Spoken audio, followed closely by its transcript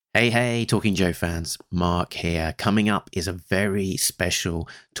Hey, Talking Joe fans, Mark here. Coming up is a very special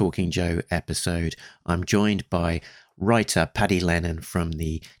Talking Joe episode. I'm joined by writer Paddy Lennon from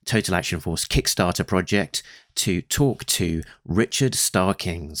the Total Action Force Kickstarter project to talk to Richard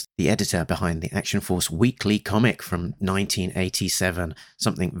Starkings, the editor behind the Action Force Weekly comic from 1987,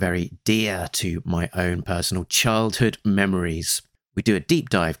 something very dear to my own personal childhood memories. We do a deep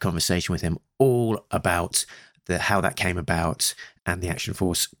dive conversation with him all about how that came about and the Action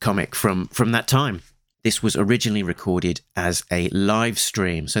Force comic from that time. This was originally recorded as a live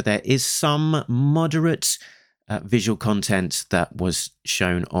stream, so there is some moderate visual content that was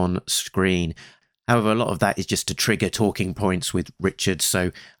shown on screen. However, a lot of that is just to trigger talking points with Richard,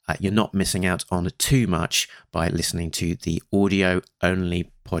 so you're not missing out on too much by listening to the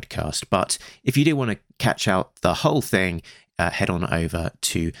audio-only podcast. But if you do want to catch out the whole thing, head on over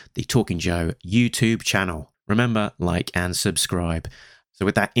to the Talking Joe YouTube channel. Remember, like and subscribe. So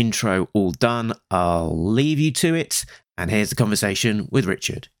with that intro all done, I'll leave you to it. And here's the conversation with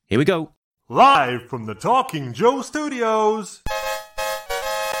Richard. Here we go. Live from the Talking Joe studios.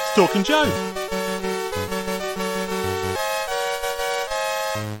 It's Talking Joe.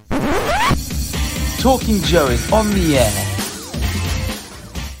 Talking Joe is on the air.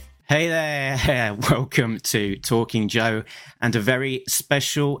 Hey there. Welcome to Talking Joe and a very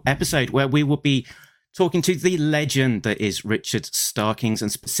special episode where we will be talking to the legend that is Richard Starkings, and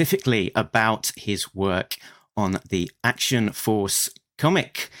specifically about his work on the Action Force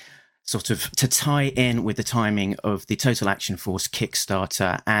comic, sort of to tie in with the timing of the Total Action Force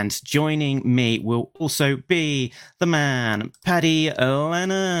Kickstarter. And joining me will also be the man, Paddy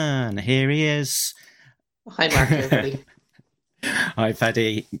Lennon. Here he is. Hi, Mark, everybody. Hi,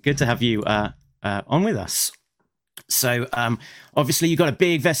 Paddy. Good to have you on with us. So, obviously, you've got a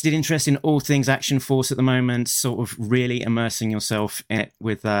big vested interest in all things Action Force at the moment, sort of really immersing yourself in it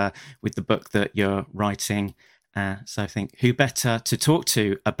with the book that you're writing. So I think who better to talk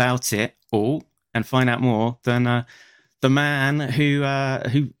to about it all and find out more than the man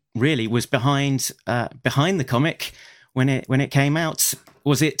who really was behind the comic when it came out.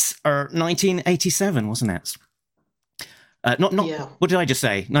 Was it 1987, wasn't it? Yeah. What did I just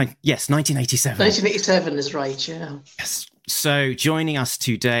say? Yes, 1987. 1987 is right, yeah. Yes. So joining us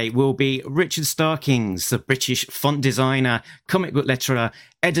today will be Richard Starkings, the British font designer, comic book letterer,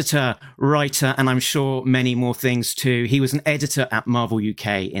 editor, writer, and I'm sure many more things too. He was an editor at Marvel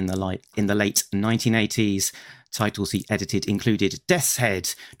UK in the late 1980s. Titles he edited included Death's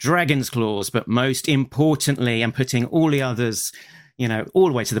Head, Dragon's Claws, but most importantly, and putting all the others, all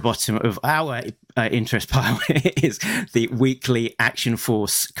the way to the bottom of our interest pile, is the Weekly Action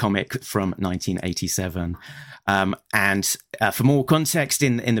Force comic from 1987. And for more context,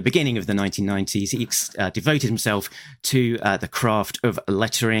 in the beginning of the 1990s, he devoted himself to the craft of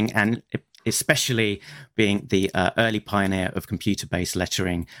lettering, and especially being the early pioneer of computer-based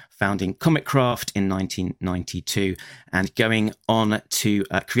lettering, founding Comic Craft in 1992 and going on to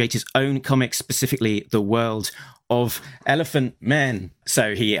create his own comics, specifically The World of Elephant Men.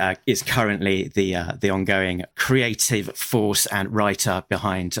 So he is currently the ongoing creative force and writer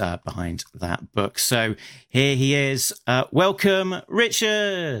behind that book. So here he is. Welcome,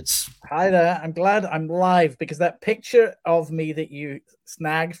 Richard. Hi there. I'm glad I'm live because that picture of me that you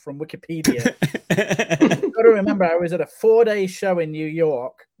snagged from Wikipedia. You've got to remember, I was at a 4-day show in New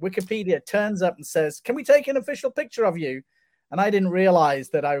York. Wikipedia turns up and says, "Can we take an official picture of you?" And I didn't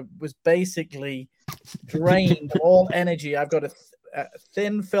realize that I was basically drained of all energy. I've got a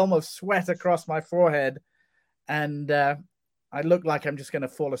thin film of sweat across my forehead, and I look like I'm just going to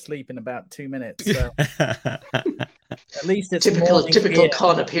fall asleep in about 2 minutes. So at least it's typical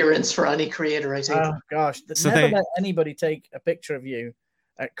con appearance for any creator, I think. Oh gosh, never let anybody take a picture of you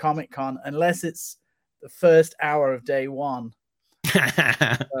at Comic-Con unless it's the first hour of day one.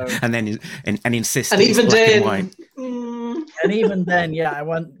 And then insist, and even then, and even then, yeah, I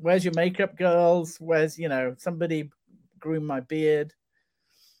want. Where's your makeup, girls? Where's somebody groom my beard?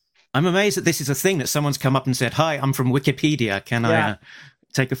 I'm amazed that this is a thing that someone's come up and said, "Hi, I'm from Wikipedia. Can I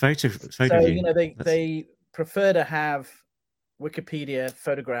take a photo of you?" They prefer to have Wikipedia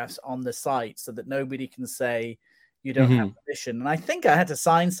photographs on the site so that nobody can say you don't have permission. And I think I had to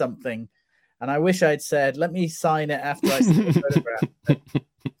sign something. And I wish I'd said, let me sign it after I see the photograph. But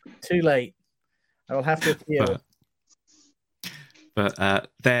too late. I will have to appeal. But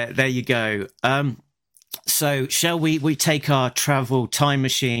there you go. So shall we take our travel time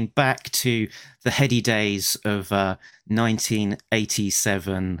machine back to the heady days of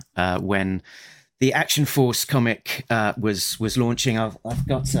 1987 when the Action Force comic was launching. I've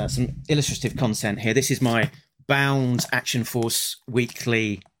got some illustrative content here. This is my bound Action Force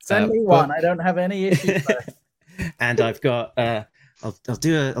Weekly Send me one. I don't have any issues. And I've got. I'll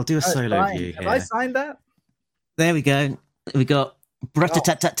do a solo view here. Have I signed that? There we go. We got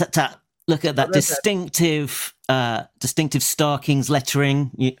tat. Look at that distinctive Star Kings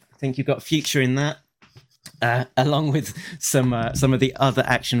lettering. I think you've got a future in that, along with some of the other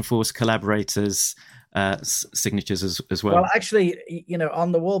Action Force collaborators' signatures as well. Well, actually,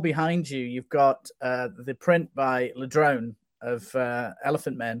 on the wall behind you, you've got the print by Ladrone of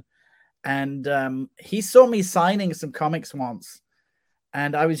Elephant Men, and he saw me signing some comics once,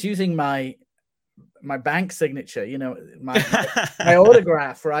 and I was using my bank signature, my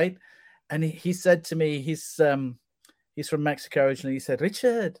autograph, right? And he said to me, he's from Mexico originally. He said,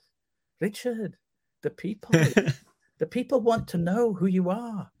 Richard, the people want to know who you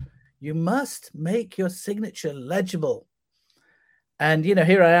are. You must make your signature legible. And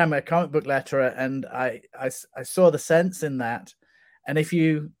here I am, a comic book letterer, and I saw the sense in that. And if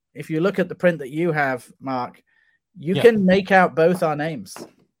you look at the print that you have, Mark, you can make out both our names.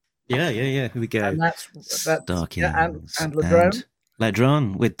 Yeah. Here we go. And that's Star Kings and Ladrone.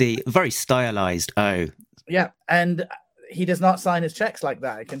 Ladrone with the very stylized O. Yeah, and he does not sign his checks like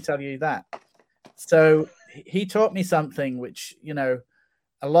that. I can tell you that. So he taught me something which,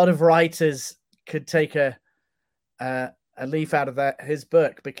 a lot of writers could take a leaf out of his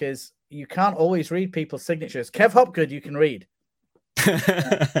book, because you can't always read people's signatures. Kev Hopgood, you can read.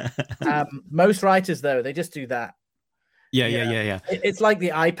 Most writers, though, they just do that. Yeah. It's like the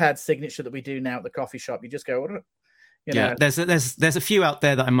iPad signature that we do now at the coffee shop. You just go, There's a few out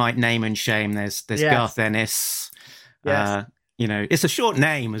there that I might name and shame. There's Garth Ennis. Yes. It's a short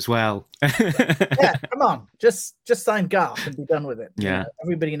name as well. Yeah, come on, just sign Garth and be done with it. Yeah,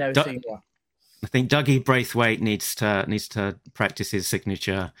 everybody knows who you are. I think Dougie Braithwaite needs to practice his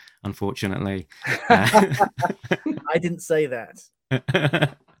signature. Unfortunately, I didn't say that.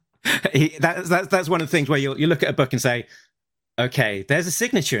 That's one of the things where you look at a book and say, okay, there's a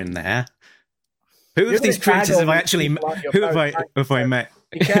signature in there. Who of these creators have I actually? Who have I met?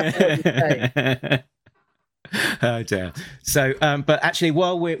 Be careful what you say. Oh dear. So, but actually,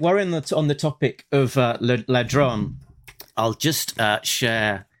 while we're on the topic of Ladrone, I'll just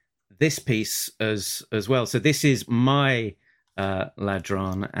share this piece as well. So this is my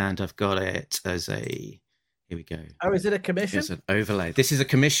Ladrone, and I've got it as a. Here we go. Oh, is it a commission? It's an overlay. This is a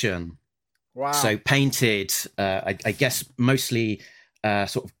commission. Wow. So painted, I guess mostly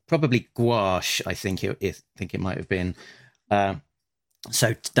sort of probably gouache. I think it might have been.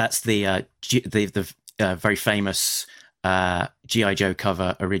 So that's the very famous G.I. Joe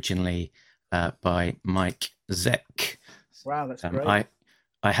cover originally by Mike Zeck. Wow, that's great.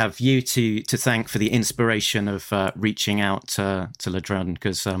 I have you to thank for the inspiration of reaching out to Ladrone,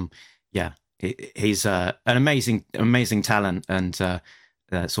 because he's an amazing talent, and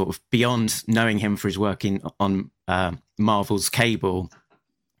sort of beyond knowing him for his work on Marvel's Cable,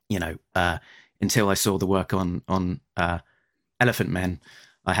 until I saw the work on Elephant Men,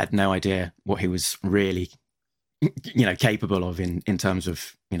 I had no idea what he was really, capable of in terms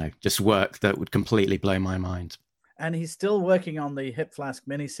of, just work that would completely blow my mind. And he's still working on the Hip Flask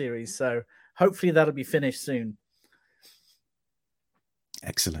miniseries, so hopefully that'll be finished soon.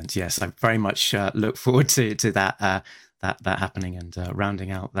 Excellent. Yes, I very much look forward to that happening and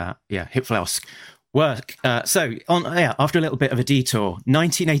rounding out that Hip Flask work. So after a little bit of a detour,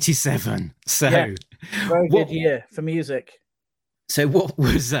 1987. So very good year for music. So what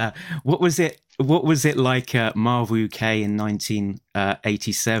was it like at Marvel UK in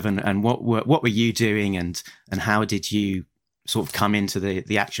 1987, and what were you doing, and how did you sort of come into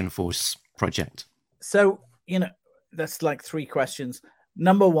the Action Force project? So that's like three questions.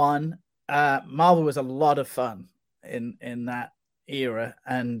 Number one, Marvel was a lot of fun in that era,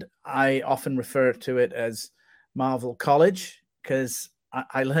 and I often refer to it as Marvel College, because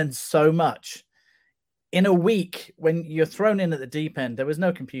I learned so much. In a week, when you're thrown in at the deep end, there was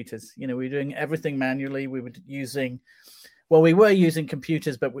no computers. We were doing everything manually. We were using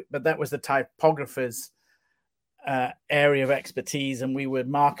computers, but that was the typographer's area of expertise, and we would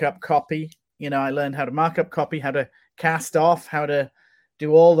mark up copy. I learned how to mark up copy, how to cast off, how to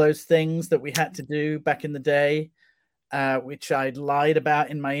do all those things that we had to do back in the day, which I lied about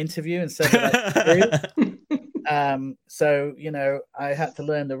in my interview and said that I could do. So, I had to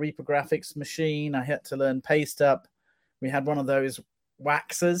learn the reprographics machine. I had to learn paste up. We had one of those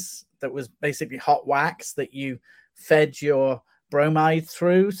waxers that was basically hot wax that you fed your bromide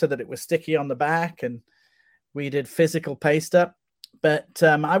through so that it was sticky on the back. And we did physical paste up. But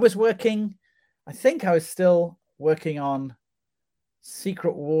I was still working on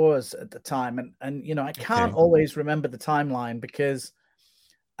Secret Wars at the time. And I can't always remember the timeline, because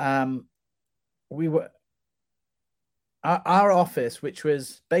we were our office, which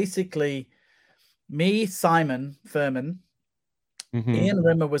was basically me, Simon Furman, Ian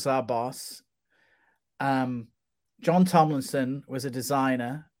Rimmer was our boss. John Tomlinson was a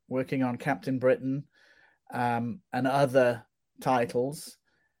designer working on Captain Britain and other titles.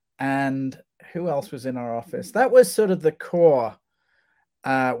 And who else was in our office? That was sort of the core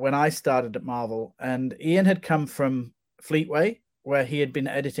when I started at Marvel. And Ian had come from Fleetway, where he had been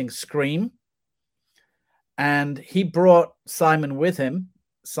editing Scream. And he brought Simon with him.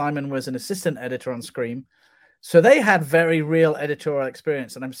 Simon was an assistant editor on Scream. So they had very real editorial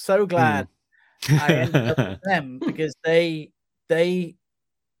experience. And I'm so glad I ended up with them, because they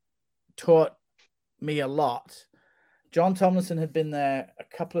taught me a lot. John Tomlinson had been there a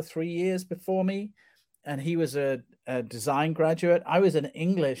couple of 3 years before me, and he was a design graduate. I was an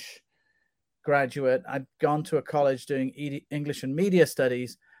English graduate. I'd gone to a college doing English and media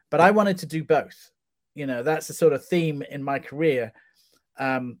studies, but I wanted to do both. You know, that's the sort of theme in my career.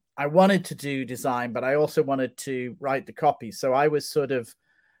 I wanted to do design, but I also wanted to write the copy. So I was sort of,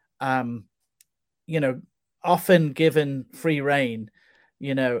 often given free rein.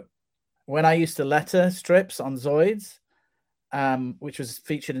 You know, when I used to letter strips on Zoids, which was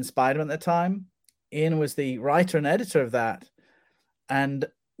featured in Spider-Man at the time, Ian was the writer and editor of that. And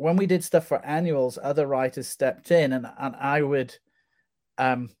when we did stuff for annuals, other writers stepped in, and I would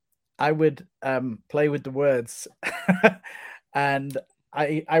play with the words. And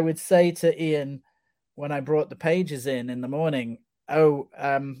I would say to Ian, when I brought the pages in the morning,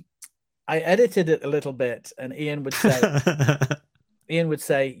 I edited it a little bit. And Ian would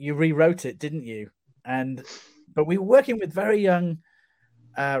say, you rewrote it, didn't you? But we were working with very young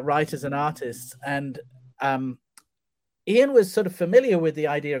writers and artists. And Ian was sort of familiar with the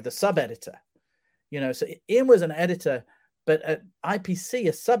idea of the sub-editor. You know, so Ian was an editor, but at IPC,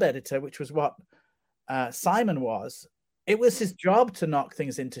 a sub-editor, which was what Simon was, it was his job to knock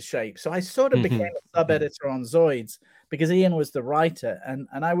things into shape. So I sort of became a sub-editor on Zoids because Ian was the writer, and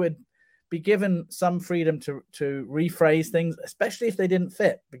I would be given some freedom to rephrase things, especially if they didn't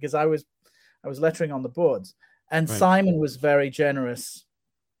fit, because I was lettering on the boards. And right. Simon was very generous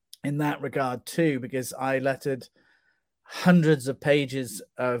in that regard too, because I lettered hundreds of pages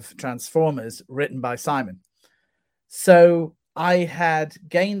of Transformers written by Simon. So I had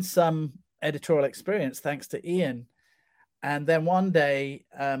gained some editorial experience thanks to Ian. And then one day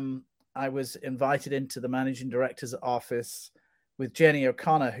I was invited into the managing director's office with Jenny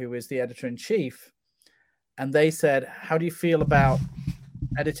O'Connor, who is the editor-in-chief. And they said, how do you feel about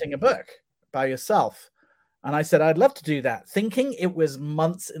editing a book by yourself? And I said, I'd love to do that, thinking it was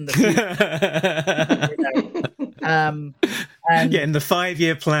months in the future. And in the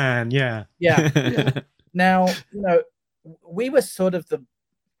 5-year plan. Yeah. Now, we were sort of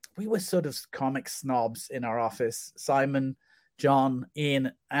comic snobs in our office, Simon, John,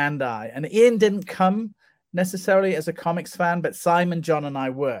 Ian, and I. And Ian didn't come necessarily as a comics fan, but Simon, John, and I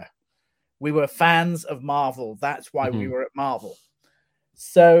were. We were fans of Marvel. That's why we were at Marvel.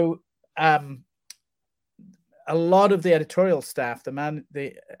 So a lot of the editorial staff,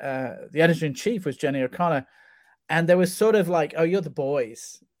 the editor-in-chief was Jenny O'Connor, and there was sort of like, oh, you're the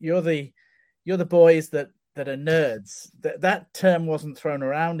boys. You're the boys that are nerds. That term wasn't thrown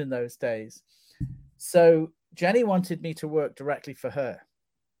around in those days. So Jenny wanted me to work directly for her.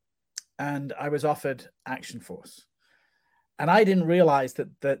 And I was offered Action Force. And I didn't realize that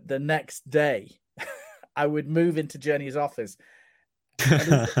the next day I would move into Jenny's office.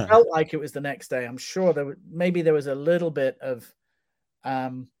 And it felt like it was the next day. I'm sure there was a little bit of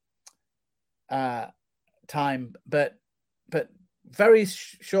time, but very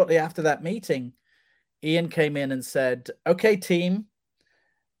shortly after that meeting, Ian came in and said, okay, team,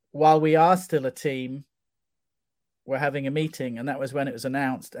 while we are still a team, we're having a meeting. And that was when it was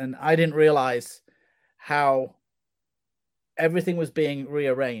announced. And I didn't realize how everything was being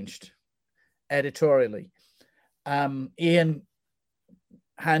rearranged editorially. Ian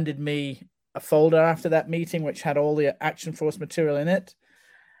handed me a folder after that meeting, which had all the Action Force material in it.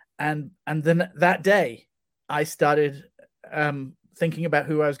 And then that day, I started thinking about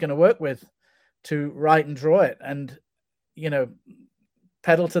who I was going to work with to write and draw it. And,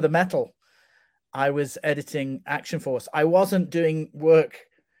 pedal to the metal. I was editing Action Force. I wasn't doing work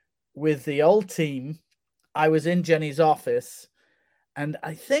with the old team. I was in Jenny's office. And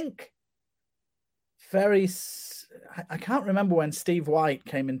I think I can't remember when Steve White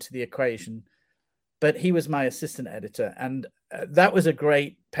came into the equation, but he was my assistant editor. And that was a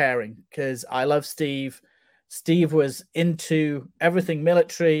great pairing because I love Steve. Steve was into everything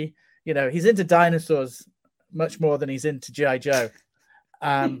military. He's into dinosaurs much more than he's into G.I. Joe.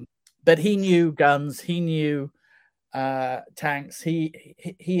 But he knew guns. He knew tanks.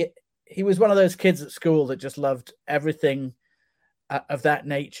 He was one of those kids at school that just loved everything of that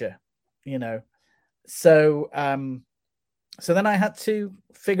nature, you know. So so then I had to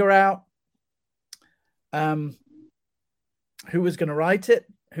figure out who was going to write it,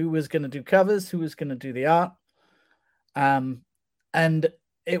 who was going to do covers, who was going to do the art. And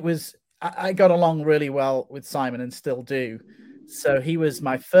it was, I got along really well with Simon and still do. So he was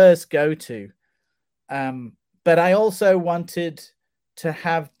my first go-to. But I also wanted to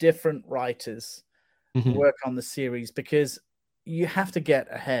have different writers work on the series because you have to get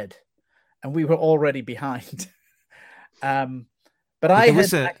ahead. And we were already behind. But I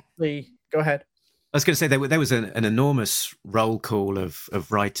had actually, go ahead. I was going to say there was an enormous roll call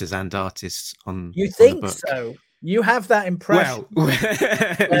of writers and artists on. You think on the book. so? You have that impression. Well,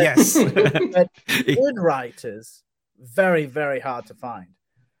 yes. But good writers, very, very hard to find.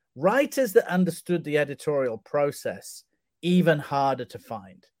 Writers that understood the editorial process, even harder to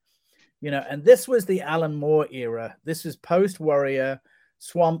find. You know, and this was the Alan Moore era. This was post-Warrior.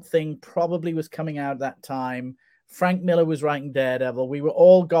 Swamp Thing probably was coming out at that time. Frank Miller was writing Daredevil. We were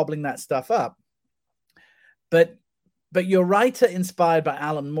all gobbling that stuff up. But your writer inspired by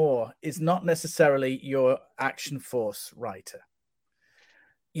Alan Moore is not necessarily your Action Force writer.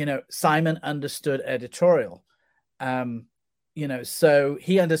 You know, Simon understood editorial. You know, so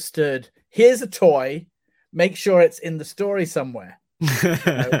he understood, here's a toy, make sure it's in the story somewhere. You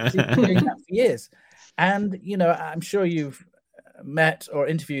know, he's been doing that for years. And, you know, I'm sure you've met or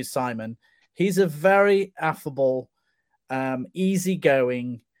interviewed Simon. He's a very affable,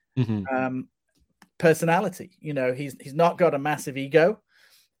 easygoing personality. You know, he's not got a massive ego.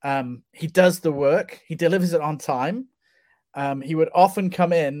 He does the work. He delivers it on time. He would often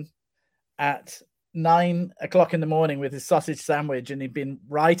come in at 9 o'clock in the morning with his sausage sandwich, and he'd been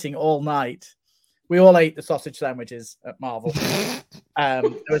writing all night. We all ate the sausage sandwiches at Marvel. There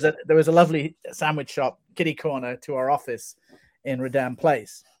was a lovely sandwich shop, kitty corner, to our office in Redan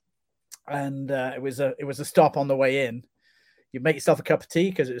Place, and it was a stop on the way in. You make yourself a cup of tea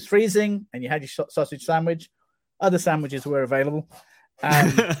because it was freezing, and you had your sausage sandwich. Other sandwiches were available.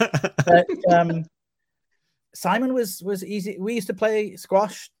 But Simon was easy. We used to play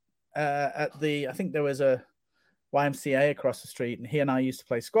squash at I think there was a YMCA across the street, and he and I used to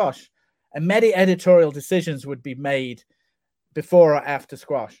play squash. And many editorial decisions would be made before or after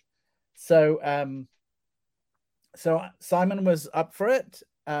squash. So so Simon was up for it.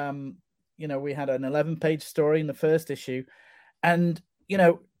 You know, we had an 11-page story in the first issue. And, you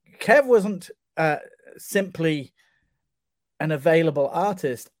know, Kev wasn't simply an available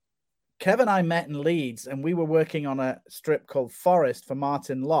artist. Kev and I met in Leeds, and we were working on a strip called Forest for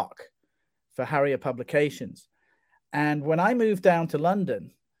Martin Locke for Harrier Publications. And when I moved down to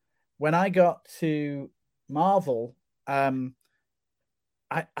London, when I got to Marvel, I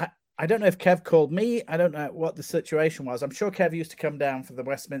don't know if Kev called me. I don't know what the situation was. I'm sure Kev used to come down for the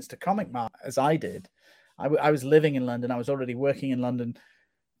Westminster Comic Mart, as I did. I was living in London. I was already working in London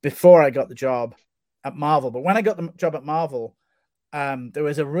before I got the job at Marvel. But when I got the job at Marvel, there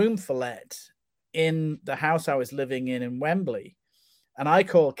was a room for let in the house I was living in Wembley. And I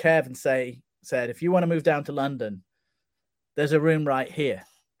called Kev and said, if you want to move down to London, there's a room right here.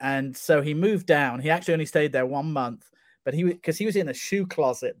 And so he moved down. He actually only stayed there 1 month, but because he was in a shoe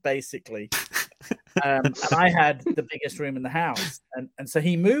closet, basically. And I had the biggest room in the house. And so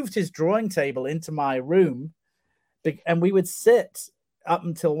he moved his drawing table into my room, and we would sit up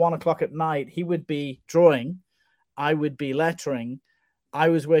until 1 o'clock at night. He would be drawing. I would be lettering. I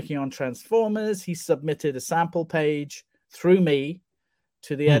was working on Transformers. He submitted a sample page through me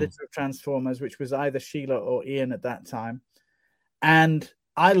to the editor of Transformers, which was either Sheila or Ian at that time. And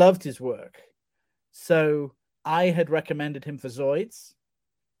I loved his work. So I had recommended him for Zoids.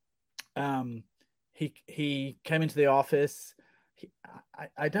 He came into the office.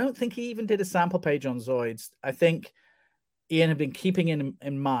 I don't think he even did a sample page on Zoids. I think Ian had been keeping it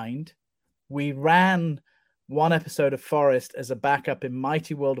in mind. We ran one episode of Forest as a backup in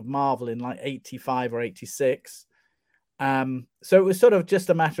Mighty World of Marvel in like 85 or 86. So it was sort of just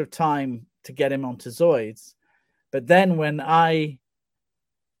a matter of time to get him onto Zoids. But then when I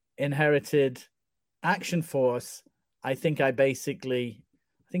inherited Action Force, I think I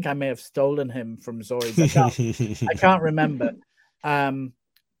may have stolen him from Zoids. I can't remember.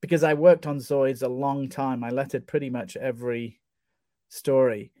 Because I worked on Zoids a long time. I lettered pretty much every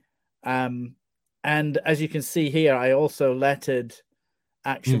story. And as you can see here, I also lettered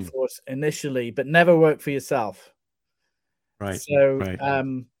Action Force initially, but never worked for yourself. Right. So,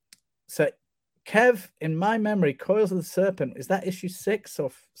 right. So Kev, in my memory, Coils of the Serpent, is that issue 6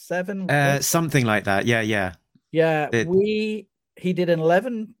 or 7? Something like that. Yeah. Yeah, he did an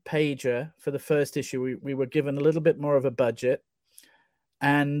 11-pager for the first issue. We were given a little bit more of a budget,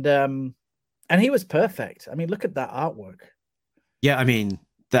 and he was perfect. I mean, look at that artwork. Yeah, I mean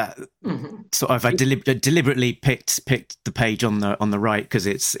that sort of. I deliberately picked the page on the right because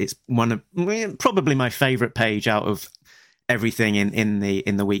it's one of probably my favorite page out of everything in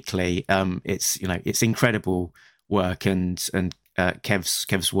the weekly. It's incredible work, and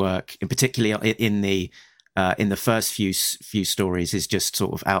Kev's work, in particularly in the first few stories, is just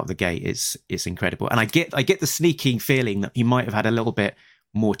sort of out of the gate. It's incredible, and I get the sneaking feeling that he might have had a little bit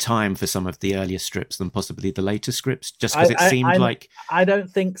more time for some of the earlier strips than possibly the later scripts, just because it seemed like. I don't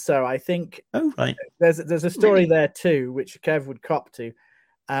think so. I think right. There's a story there too, which Kev would cop to,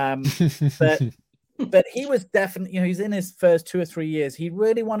 but he was definitely, he's in his first 2 or 3 years. He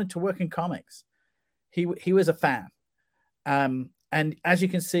really wanted to work in comics. He was a fan, and as you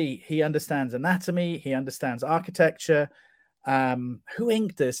can see, he understands anatomy. He understands architecture. Who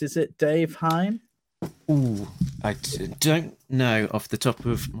inked this? Is it Dave Hine? Ooh, I don't know off the top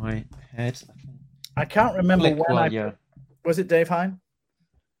of my head. I can't remember was it Dave Hine?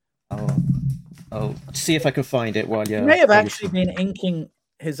 I'll see if I can find it while you're. He may have actually been inking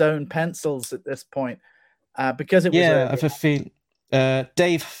his own pencils at this point, because it was. Yeah, I have a feeling.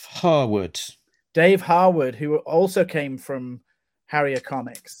 Dave Harwood. Dave Harwood, who also came from Harrier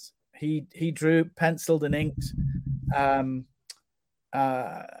Comics. He drew, penciled, and inked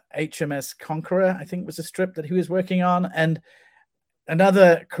HMS Conqueror, I think was a strip that he was working on, and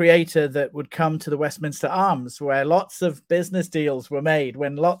another creator that would come to the Westminster Arms, where lots of business deals were made,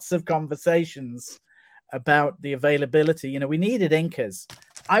 when lots of conversations about the availability. We needed inkers.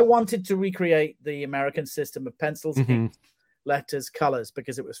 I wanted to recreate the American system of pencils, inks, letters, colors,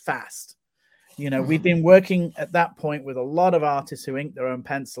 because it was fast. We'd been working at that point with a lot of artists who inked their own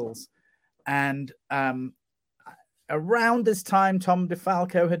pencils, and around this time, Tom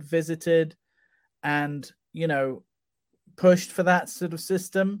DeFalco had visited and, pushed for that sort of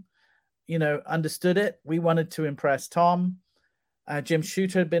system, understood it. We wanted to impress Tom. Jim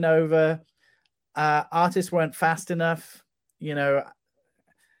Shooter had been over. Artists weren't fast enough.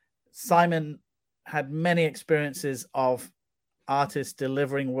 Simon had many experiences of artists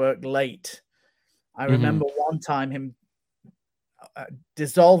delivering work late. I remember one time him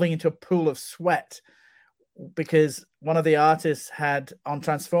dissolving into a pool of sweat because one of the artists on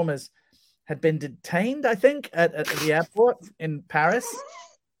Transformers had been detained, I think, at the airport in Paris.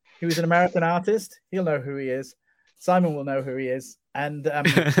 He was an American artist. He'll know who he is. Simon will know who he is. And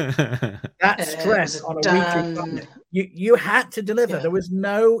that stress on a weekly comic, you had to deliver. Yeah. There was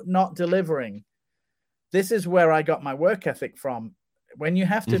no not delivering. This is where I got my work ethic from. When you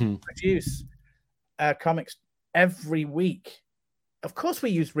have to produce comics every week, of course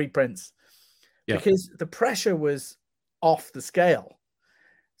we use reprints. Yeah. Because the pressure was off the scale.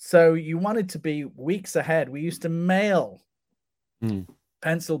 So you wanted to be weeks ahead. We used to mail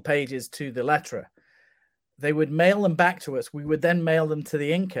pencil pages to the letterer. They would mail them back to us. We would then mail them to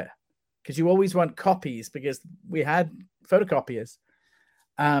the inker, because you always want copies, because we had photocopiers.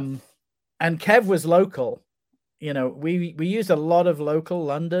 And Kev was local. We used a lot of local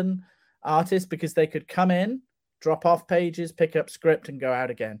London artists because they could come in, drop off pages, pick up script, and go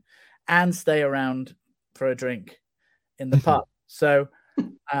out again, and stay around for a drink in the pub. So,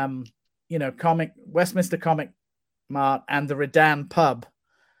 Westminster Comic Mart and the Redan pub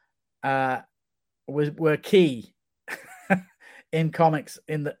were key in comics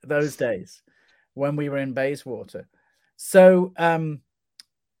in those days when we were in Bayswater. So,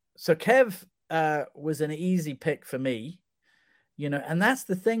 Kev was an easy pick for me, and that's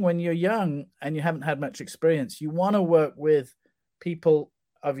the thing when you're young and you haven't had much experience. You want to work with people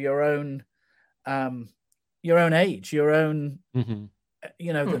of your own age, your own,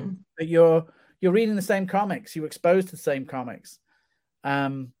 that you're reading the same comics, you're exposed to the same comics.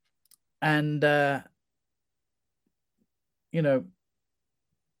 It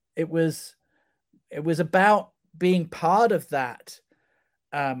was about being part of that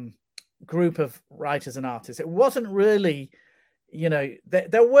group of writers and artists. It wasn't really,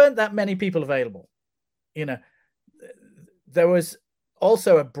 there weren't that many people available. There was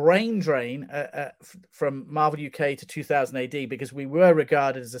also a brain drain from Marvel UK to 2000 AD, because we were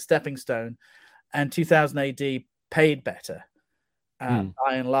regarded as a stepping stone, and 2000 AD paid better by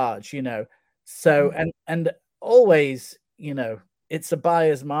and large, So, and always, it's a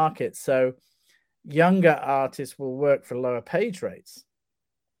buyer's market. So younger artists will work for lower page rates.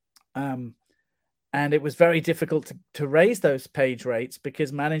 And it was very difficult to raise those page rates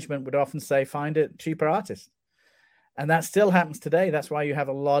because management would often say, find a cheaper artist. And that still happens today. That's why you have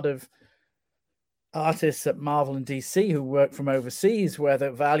a lot of artists at Marvel and DC who work from overseas where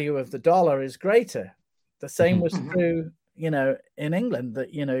the value of the dollar is greater. The same was true, in England,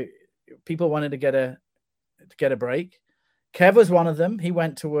 that, people wanted to get a break. Kev was one of them. He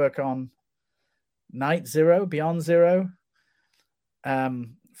went to work on Night Zero, Beyond Zero,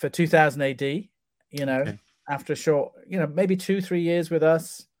 for 2000 AD. After a short, maybe 2-3 years with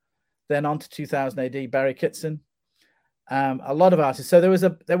us, then on to 2000 AD, Barry Kitson, a lot of artists. So there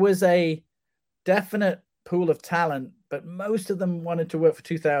was a definite pool of talent, but most of them wanted to work for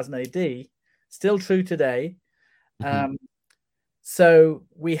 2000 AD, still true today. So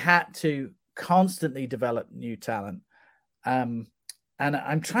we had to constantly develop new talent. And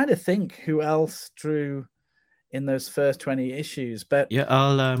I'm trying to think who else drew in those first 20 issues, but yeah,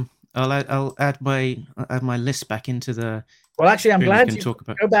 I'll add my list back into the. Well, actually, I'm glad you talk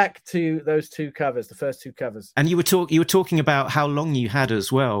about. Go back to those two covers, the first two covers. And you were talking about how long you had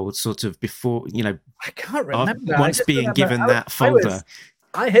as well, sort of before, I can't remember. Once being given that folder.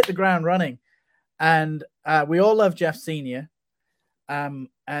 I hit the ground running, and we all love Jeff Senior,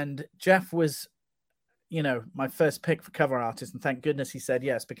 and Jeff was, my first pick for cover artist, and thank goodness he said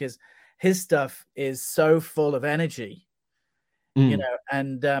yes, because his stuff is so full of energy.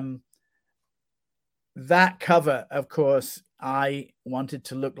 And that cover, of course, I wanted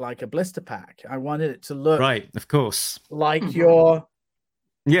to look like a blister pack. I wanted it to look right, of course, like your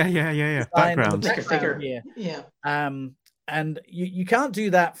background figure here. Yeah. And you can't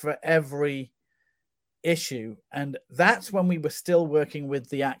do that for every issue, and that's when we were still working with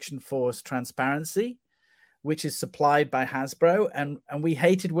the Action Force transparency, which is supplied by Hasbro, and we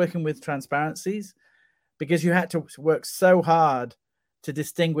hated working with transparencies because you had to work so hard to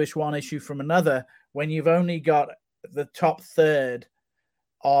distinguish one issue from another when you've only got the top third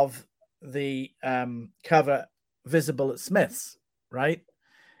of the cover visible at Smith's, right?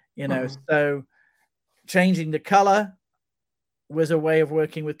 So changing the color was a way of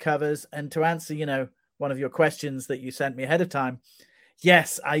working with covers. And to answer, one of your questions that you sent me ahead of time,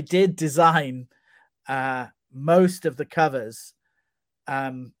 yes, I did design most of the covers.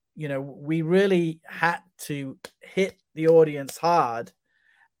 We really had to hit the audience hard,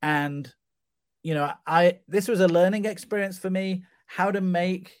 and this was a learning experience for me, how to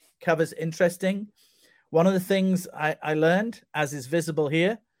make covers interesting. One of the things I learned, as is visible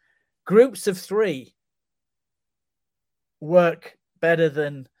here, groups of 3 work better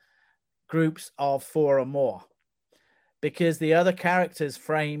than groups of 4 or more, because the other characters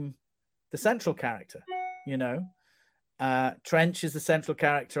frame the central character. Trench is the central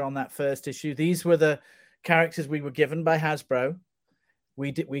character on that first issue. These were the characters we were given by Hasbro.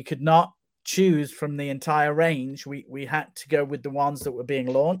 We could not choose from the entire range. We had to go with the ones that were being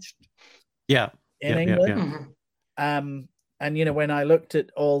launched. In England. And when I looked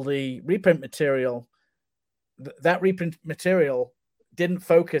at all the reprint material, that reprint material didn't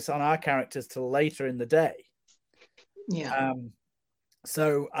focus on our characters till later in the day.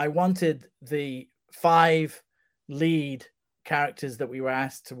 So I wanted the 5 lead characters that we were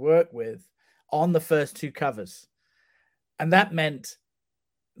asked to work with on the first 2 covers. And that meant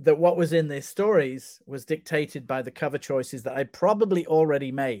that what was in their stories was dictated by the cover choices that I probably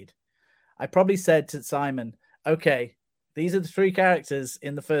already made. I probably said to Simon, okay, these are the 3 characters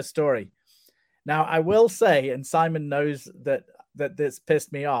in the first story. Now, I will say, and Simon knows that this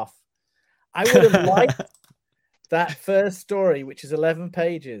pissed me off, I would have liked that first story, which is 11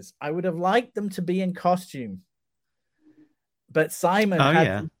 pages, I would have liked them to be in costume. But Simon had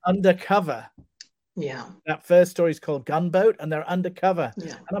them undercover. Yeah. That first story is called Gunboat, and they're undercover.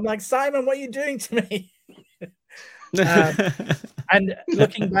 Yeah. And I'm like, Simon, what are you doing to me? And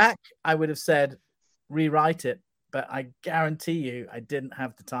looking back, I would have said, rewrite it. But I guarantee you, I didn't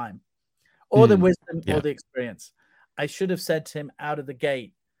have the time or the wisdom or the experience. I should have said to him out of the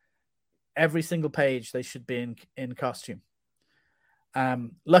gate, every single page, they should be in costume.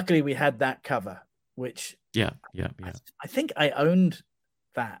 Luckily, we had that cover, which I think I owned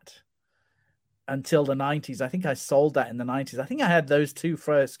that until the 90s. I think I sold that in the 90s. I think I had those 2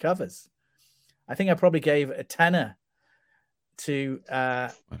 first covers. I think I probably gave a tenner to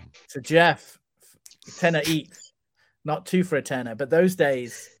Jeff, a tenner each, not 2 for a tenner. But those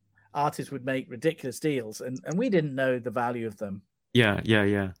days, artists would make ridiculous deals, and we didn't know the value of them. Yeah,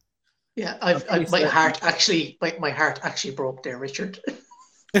 my heart actually broke there, Richard.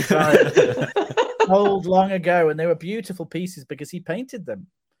 Old long ago, and they were beautiful pieces because he painted them.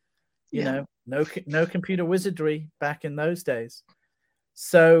 No computer wizardry back in those days.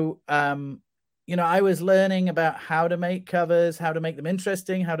 So I was learning about how to make covers, how to make them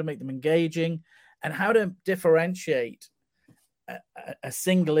interesting, how to make them engaging, and how to differentiate a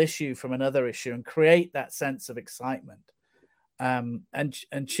single issue from another issue and create that sense of excitement. And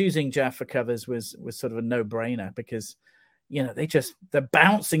choosing Jeff for covers was sort of a no-brainer because, they're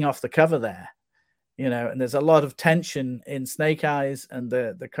bouncing off the cover there, and there's a lot of tension in Snake Eyes and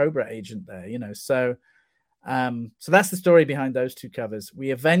the Cobra agent there, So that's the story behind those two covers.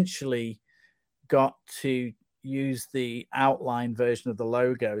 We eventually got to use the outline version of the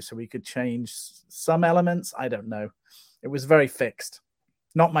logo so we could change some elements. I don't know. It was very fixed.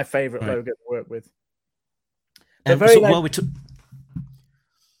 Not my favorite logo to work with. I'll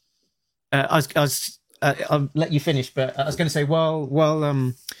let you finish, but I was going to say while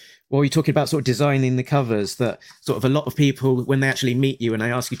you're talking about sort of designing the covers, that sort of a lot of people, when they actually meet you and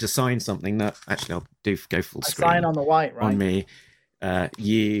they ask you to sign something, that actually I'll go full screen. Sign on the white, right? On me.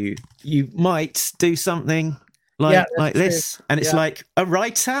 You might do something like this, and it's like a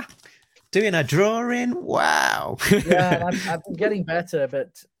writer doing a drawing. Wow. Yeah, I've been getting better,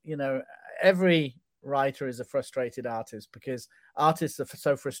 but every writer is a frustrated artist because artists are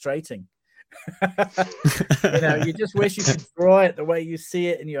so frustrating. You just wish you could draw it the way you see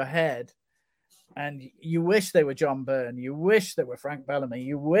it in your head, and you wish they were John Byrne, you wish they were Frank Bellamy,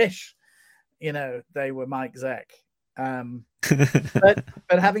 you wish they were Mike Zeck. But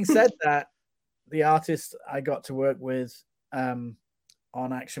having said that, the artists I got to work with on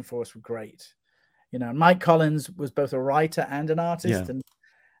Action Force were great. Mike Collins was both a writer and an artist,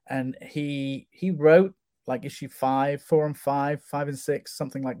 and he wrote like issue 5, 4 and 5, 5 and 6,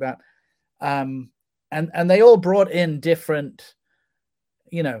 something like that. And they all brought in different,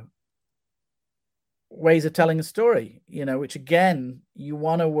 ways of telling a story, which again, you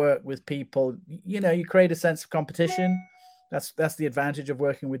want to work with people, you create a sense of competition. That's the advantage of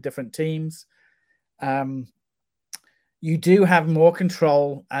working with different teams. You do have more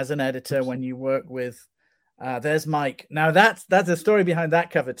control as an editor when you work with, there's Mike. Now that's a story behind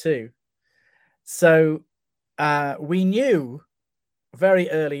that cover too. So we knew very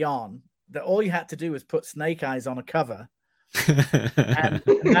early on that all you had to do was put Snake Eyes on a cover and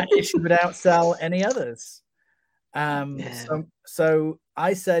that issue would outsell any others. So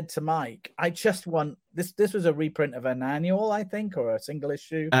I said to Mike, I just want this was a reprint of an annual, I think, or a single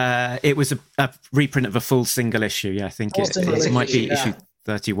issue. It was a reprint of a full single issue. Yeah, I think it might be issue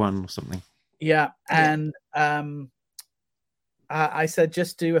 31 or something. Yeah, and I said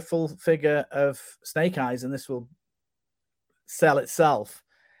just do a full figure of Snake Eyes and this will sell itself.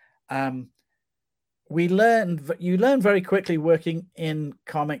 You learn very quickly working in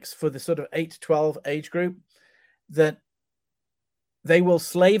comics for the sort of 8 to 12 age group that they will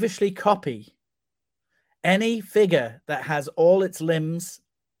slavishly copy any figure that has all its limbs,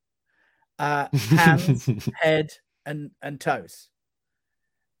 hands, head, and toes.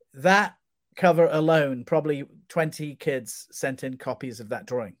 That cover alone, probably 20 kids sent in copies of that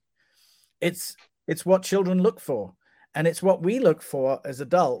drawing. It's what children look for, and it's what we look for as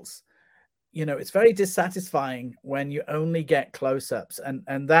adults. It's very dissatisfying when you only get close-ups,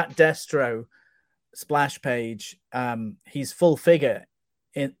 and that Destro splash page, he's full figure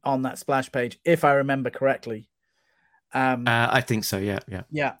on that splash page, if I remember correctly. I think so. Yeah.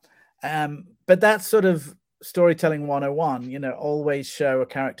 But that's sort of storytelling 101. Always show a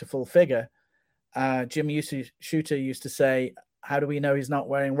character full figure. Jim Shooter used to say, "How do we know he's not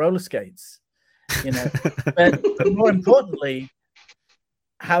wearing roller skates?" But more importantly,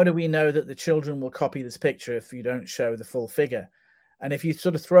 how do we know that the children will copy this picture if you don't show the full figure? And if you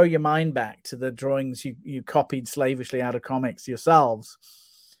sort of throw your mind back to the drawings you copied slavishly out of comics yourselves,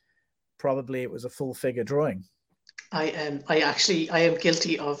 probably it was a full figure drawing. I am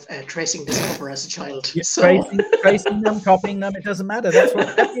guilty of tracing this cover as a child. Tracing them, copying them, it doesn't matter. That's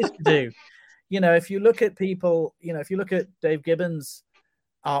what Pep used to do. If you look at people, if you look at Dave Gibbons'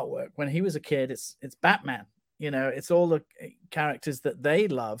 artwork when he was a kid, it's Batman. It's all the characters that they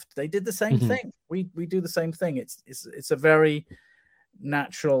loved. They did the same thing. We do the same thing. It's a very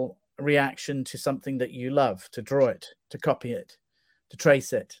natural reaction to something that you love, to draw it, to copy it, to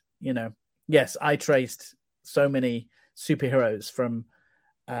trace it. Yes, I traced so many superheroes from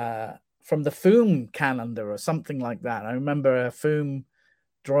the Foom calendar or something like that. I remember a Foom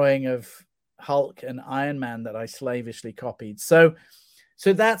drawing of Hulk and Iron Man that I slavishly copied. So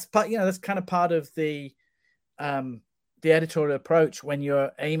that's that's kind of part of the editorial approach when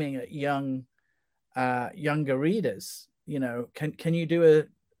you're aiming at younger readers. Can you do a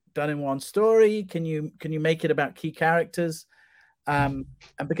done in one story? Can you make it about key characters? And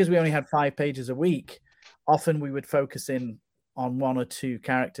because we only had 5 pages a week, often we would focus in on one or two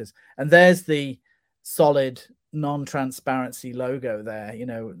characters. And there's the solid non-transparency logo there. You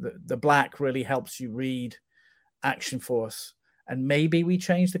know, the black really helps you read Action Force. And maybe we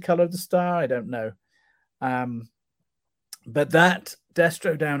changed the color of the star. I don't know. But that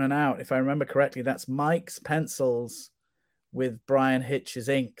Destro Down and Out, if I remember correctly, that's Mike's pencils with Brian Hitch's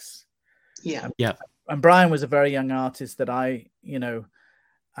inks. Yeah. Yeah. And Brian was a very young artist that I,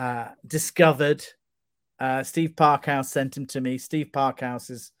 discovered. Steve Parkhouse sent him to me. Steve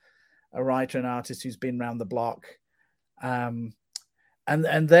Parkhouse is a writer and artist who's been around the block. And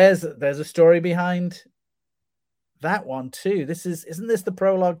there's a story behind that one too. Isn't this the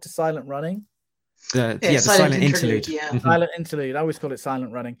prologue to Silent Running? The silent interlude. Yeah. Mhm. Silent interlude. I always call it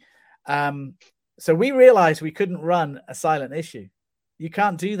Silent Running. So we realized we couldn't run a silent issue. You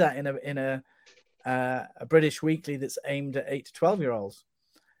can't do that in a British weekly that's aimed at 8 to 12-year-olds.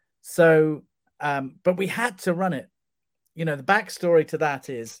 So, but we had to run it. You know, the backstory to that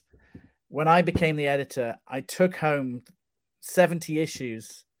is when I became the editor, I took home 70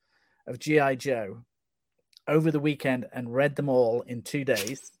 issues of G.I. Joe over the weekend and read them all in 2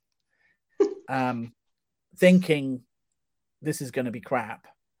 days, thinking this is going to be crap.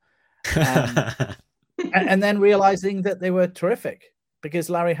 And then realizing that they were terrific because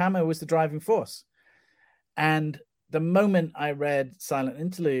Larry Hama was the driving force. And the moment I read Silent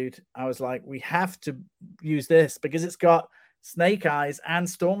Interlude, I was like, we have to use this because it's got Snake Eyes and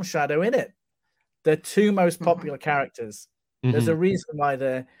Storm Shadow in it. They're two most popular characters. There's a reason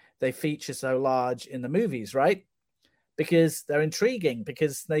why they feature so large in the movies, right? Because they're intriguing,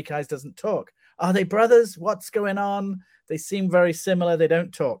 because Snake Eyes doesn't talk. Are they brothers? What's going on? They seem very similar. They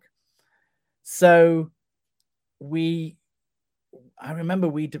don't talk. So I remember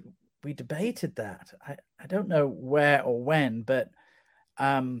we debated that. I don't know where or when, but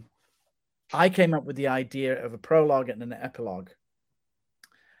I came up with the idea of a prologue and an epilogue.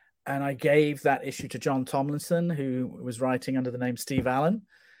 And I gave that issue to John Tomlinson, who was writing under the name Steve Allen.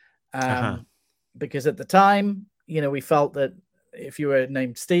 Because at the time, we felt that if you were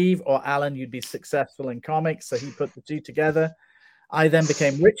named Steve or Allen, you'd be successful in comics. So he put the two together. I then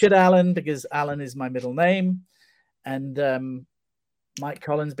became Richard Allen because Allen is my middle name. And Mike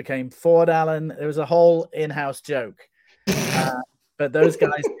Collins became Ford Allen. There was a whole in-house joke. But those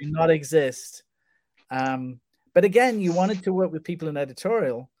guys do not exist. But again, you wanted to work with people in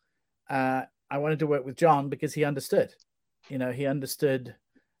editorial. I wanted to work with John because he understood. He understood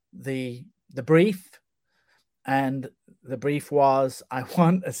the brief. And the brief was, I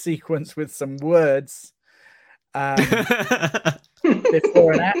want a sequence with some words before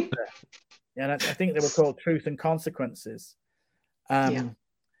and after. And I think they were called Truth and Consequences. And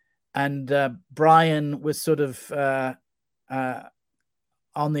Brian was sort of on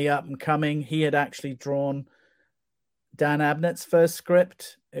the up and coming. He had actually drawn Dan Abnett's first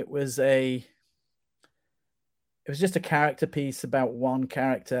script. It was just a character piece about one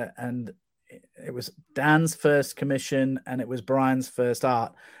character, and it was Dan's first commission and it was Brian's first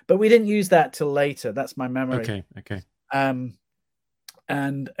art. But we didn't use that till later. That's my memory. Okay.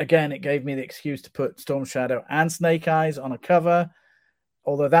 And again, it gave me the excuse to put Storm Shadow and Snake Eyes on a cover,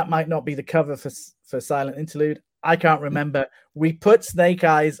 although that might not be the cover for Silent Interlude. I can't remember. We put Snake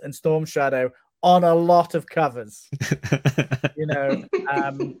Eyes and Storm Shadow on a lot of covers,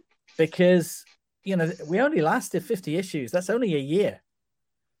 because, we only lasted 50 issues. That's only a year.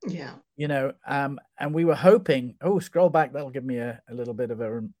 Yeah. And we were hoping, scroll back. That'll give me a little bit of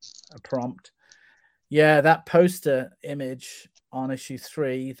a prompt. Yeah. That poster image on issue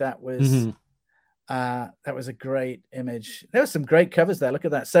 3, that was a great image. There were some great covers there. Look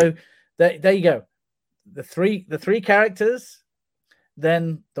at that. So there you go. The three characters,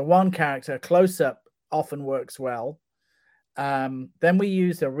 then the one character close up often works well. Then we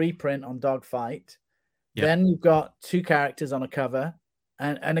used a reprint on Dogfight. Yep. Then you've got 2 characters on a cover.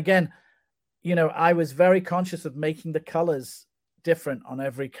 And again, I was very conscious of making the colors different on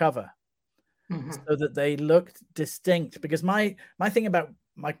every cover so that they looked distinct. Because my thing about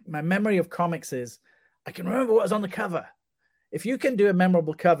my memory of comics is I can remember what was on the cover. If you can do a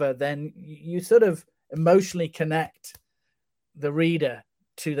memorable cover, then you sort of emotionally connect the reader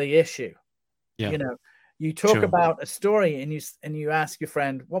to the issue. Yeah. You talk about a story and you ask your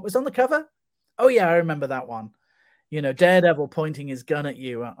friend, what was on the cover? Oh yeah, I remember that one. Daredevil pointing his gun at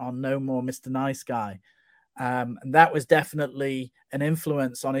you on No More Mr. Nice Guy. And that was definitely an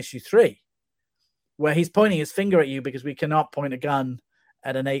influence on issue 3, where he's pointing his finger at you because we cannot point a gun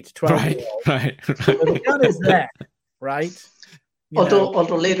at an 8 to 12-year-old. Right. So the gun is there, right? Although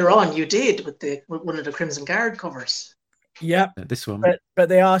later on you did with one of the Crimson Guard covers. Yep. This one. But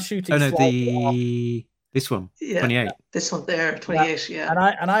they are shooting. Oh no, This one, Yeah. 28. This one there, 28. Yeah.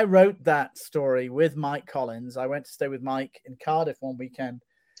 And I wrote that story with Mike Collins. I went to stay with Mike in Cardiff one weekend,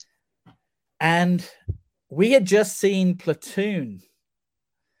 and we had just seen Platoon,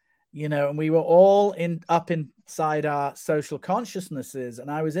 and we were all up inside our social consciousnesses. And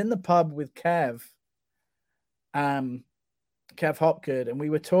I was in the pub with Kev Hopgood, and we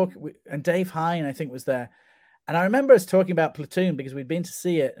were talking, and Dave Hine, I think, was there. And I remember us talking about Platoon because we'd been to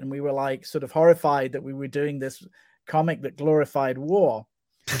see it, and we were like sort of horrified that we were doing this comic that glorified war.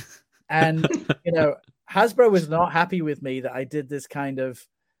 And, Hasbro was not happy with me that I did this kind of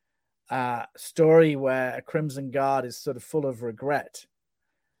story where a Crimson Guard is sort of full of regret.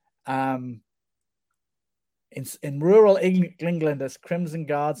 In rural England, as Crimson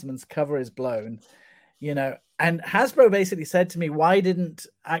Guardsman's cover is blown, and Hasbro basically said to me, why didn't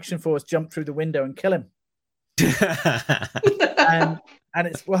Action Force jump through the window and kill him? and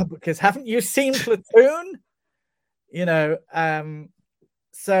it's, well, because haven't you seen Platoon?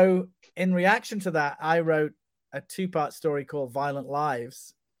 So in reaction to that, I wrote a 2-part story called Violent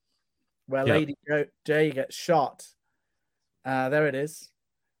Lives, where Lady J gets shot. There it is.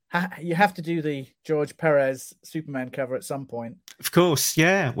 You have to do the George Perez Superman cover at some point. Of course,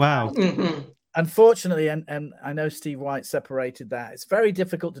 yeah. Wow. Mm-hmm. Unfortunately, and I know Steve White separated that. It's very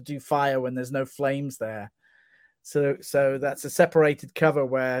difficult to do fire when there's no flames there. So that's a separated cover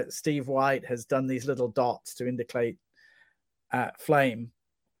where Steve White has done these little dots to indicate flame.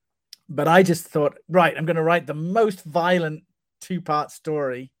 But I just thought, right, I'm going to write the most violent 2-part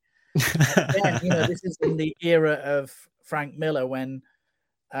story. Again, this is in the era of Frank Miller when,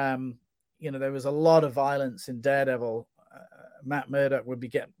 there was a lot of violence in Daredevil. Matt Murdock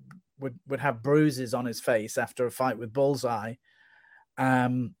would have bruises on his face after a fight with Bullseye.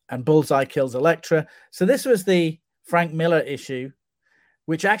 And Bullseye kills Elektra. So this was the Frank Miller issue,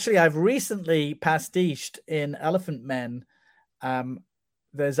 which actually I've recently pastiched in Elephant Men.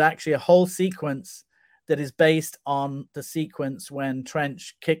 There's actually a whole sequence that is based on the sequence when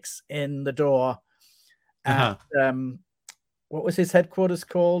Trench kicks in the door at, what was his headquarters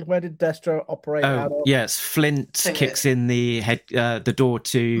called? Where did Destro operate out of? Yes, Flint kicks in the door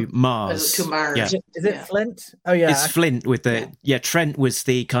to Mars. To Mars. Yeah. Is it Flint? Oh yeah, it's Flint with the Trent was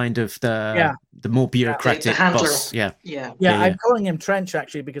the kind of the more bureaucratic boss. Yeah. I'm calling him Trench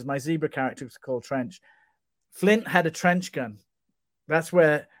actually because my Zebra character was called Trench. Flint had a trench gun. That's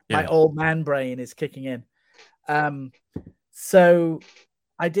where my old man brain is kicking in. So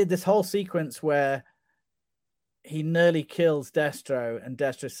I did this whole sequence where he nearly kills Destro, and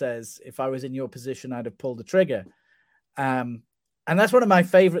Destro says, if I was in your position, I'd have pulled the trigger. And that's one of my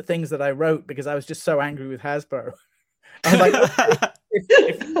favorite things that I wrote because I was just so angry with Hasbro. I was like, okay,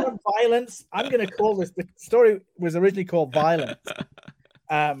 if you want violence, I'm going to call this. The story was originally called Violence.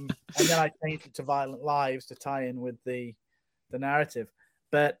 And then I changed it to Violent Lives to tie in with the narrative.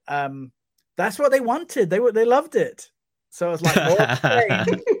 But that's what they wanted. They loved it. So I was like, okay.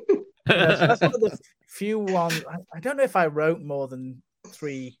 So that's one of the few ones. I don't know if I wrote more than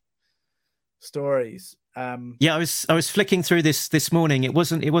 3 stories. I was flicking through this morning. It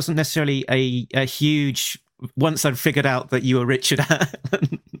wasn't necessarily a huge. Once I'd figured out that you were Richard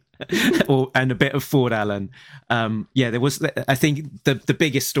Allen and a bit of Ford Allen, there was. I think the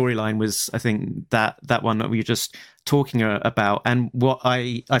biggest storyline was that one that we were just talking about, and what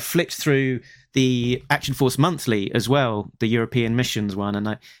I flicked through the Action Force Monthly as well, the European missions one,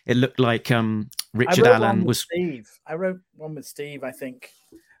 and it looked like Richard Allen was. I wrote one with Steve, I think,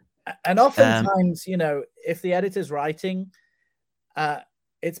 and oftentimes, if the editor's writing,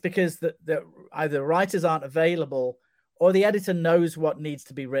 it's because the either writers aren't available or the editor knows what needs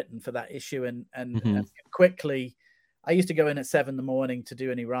to be written for that issue, and quickly. I used to go in at 7 a.m. to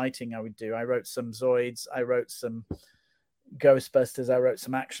do any writing I would do. I wrote some Zoids, I wrote some Ghostbusters, I wrote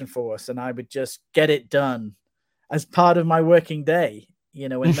some Action Force, and I would just get it done as part of my working day, when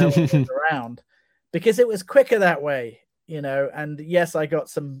no one was around, because it was quicker that way, and yes, I got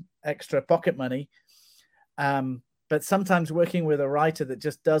some extra pocket money. But sometimes working with a writer that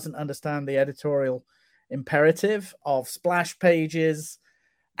just doesn't understand the editorial imperative of splash pages,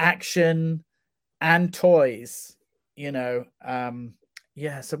 action, and toys, so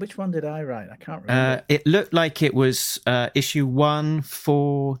which one did I write? I can't remember. It looked like it was issue 1,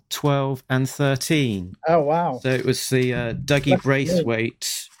 4, 12, and 13. Oh, wow. So it was the Dougie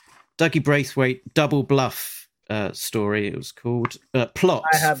Braithwaite Double Bluff story. It was called Plot.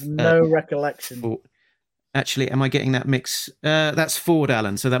 I have no recollection. Actually, am I getting that mix? That's Ford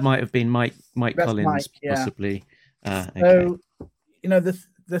Allen, so that might have been Mike Collins, possibly. So,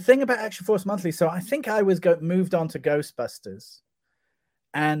 the thing about Action Force Monthly, so I think I was moved on to Ghostbusters,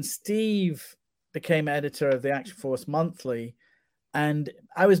 and Steve became editor of the Action Force Monthly, and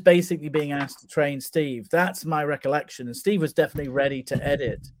I was basically being asked to train Steve. That's my recollection, and Steve was definitely ready to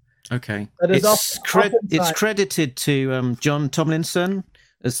edit. Okay. But It's oftentimes- credited to John Tomlinson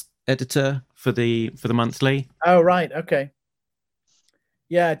as editor for the monthly. Oh, right. Okay.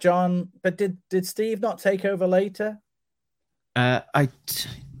 Yeah, John. But did Steve not take over later?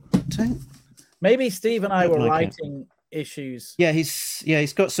 Don't. Maybe Steve and I were Like it. writing issues. Yeah,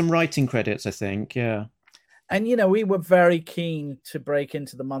 he's got some writing credits, I think. Yeah. And, we were very keen to break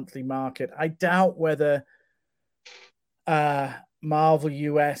into the monthly market. I doubt whether Marvel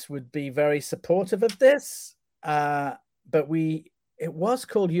US would be very supportive of this. But it was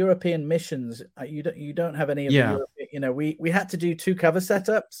called European Missions. You don't have any of the European, we had to do 2 cover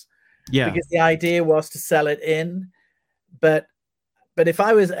setups. Yeah. Because the idea was to sell it in. But if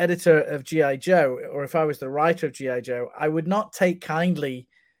I was editor of G.I. Joe, or if I was the writer of G.I. Joe, I would not take kindly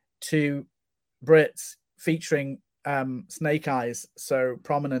to Brits featuring Snake Eyes so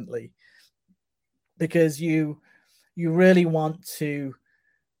prominently, because you really want to,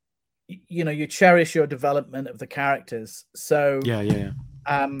 you cherish your development of the characters. So Yeah.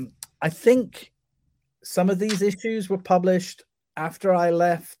 I think some of these issues were published after I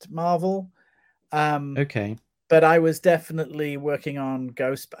left Marvel. Okay. But I was definitely working on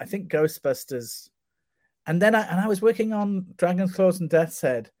Ghostbusters, and then I was working on Dragon's Claws and Death's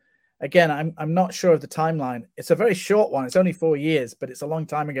Head. Again, I'm not sure of the timeline. It's a very short one. It's only 4 years, but it's a long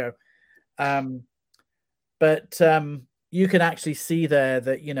time ago. But you can actually see there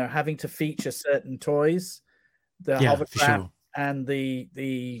that having to feature certain toys, the hovercraft sure. and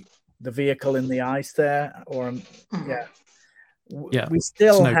the vehicle in the ice there, or we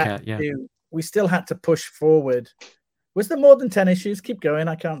still Snowcat, we still had to push forward. Was there more than 10 issues? Keep going.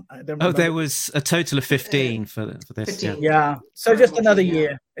 I don't remember. There was a total of 15 for this. 15. Yeah. So just another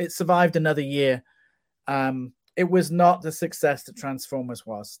year. It survived another year. It was not the success that Transformers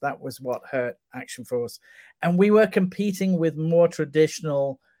was. That was what hurt Action Force. And we were competing with more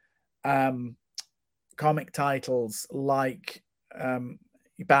traditional comic titles like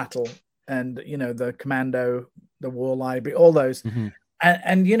Battle and, the Commando, the War Library, all those. Mm-hmm.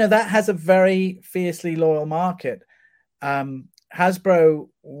 And that has a very fiercely loyal market. Hasbro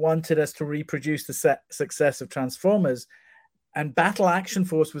wanted us to reproduce the success of Transformers, and Battle Action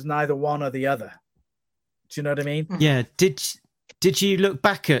Force was neither one or the other. Do you know what I mean? Yeah. Did you look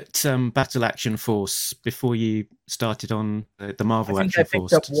back at Battle Action Force before you started on the Marvel Action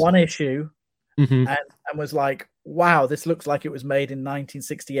Force? I picked up one issue mm-hmm. and was like, wow, this looks like it was made in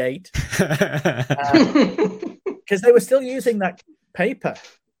 1968. Because they were still using that paper.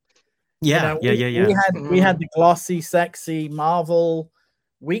 Yeah. We had the glossy, sexy Marvel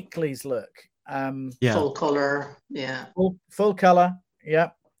weeklies look. Full color, full color, yeah.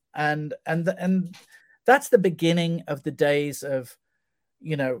 And that's the beginning of the days of,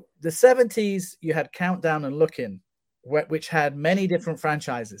 the 70s. You had Countdown and Look-In, which had many different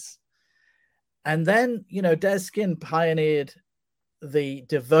franchises, and then Des Skin pioneered the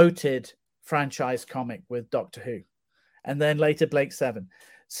devoted franchise comic with Doctor Who. And then later Blake Seven.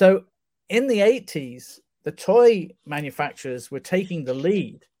 So in the 80s, the toy manufacturers were taking the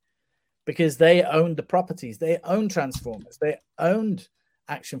lead because they owned the properties. They owned Transformers. They owned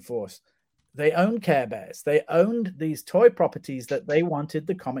Action Force. They owned Care Bears. They owned these toy properties that they wanted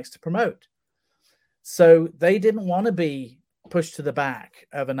the comics to promote. So they didn't want to be pushed to the back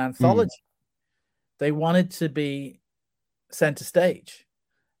of an anthology. They wanted to be center stage.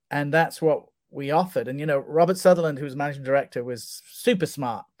 And that's what we offered. And, Robert Sutherland, who was managing director, was super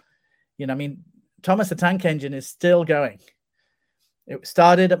smart. Thomas the Tank Engine is still going. It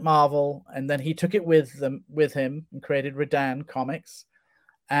started at Marvel, and then he took it with him and created Redan Comics.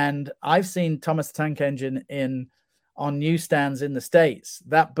 And I've seen Thomas the Tank Engine on newsstands in the States.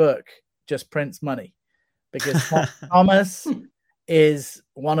 That book just prints money because Thomas is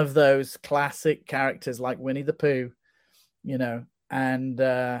one of those classic characters like Winnie the Pooh, and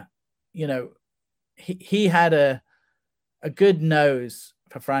he had a good nose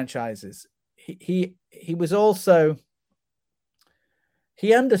for franchises. He was also,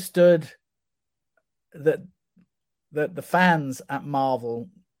 he understood that the fans at Marvel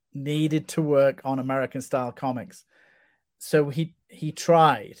needed to work on American style comics. So he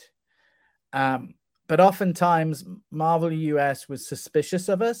tried. But oftentimes Marvel US was suspicious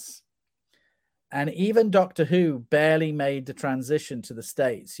of us. And even Doctor Who barely made the transition to the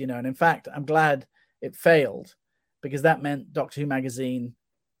States, and in fact, I'm glad it failed because that meant Doctor Who magazine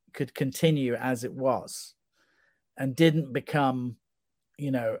could continue as it was and didn't become,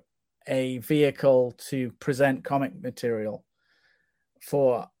 a vehicle to present comic material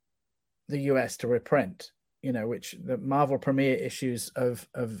for the US to reprint, which the Marvel premiere issues of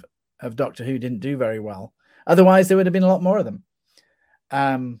Doctor Who didn't do very well. Otherwise, there would have been a lot more of them.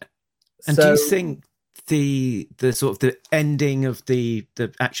 And do you think the sort of the ending of the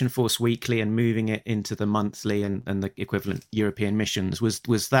Action Force Weekly and moving it into the monthly and the equivalent European missions was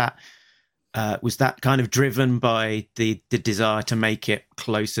that kind of Cheaper. driven by the desire to make it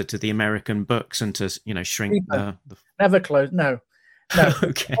closer to the American books and to shrink the never close? No.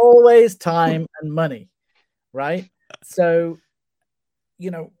 Okay. Always time and money, right? So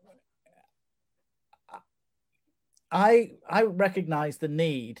I recognize the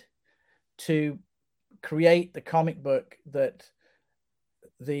need to create the comic book that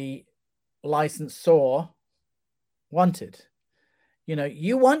the licensor wanted.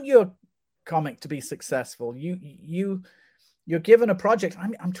 You want your comic to be successful. You're given a project.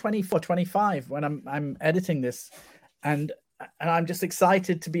 I'm 24, 25 when I'm editing this, and I'm just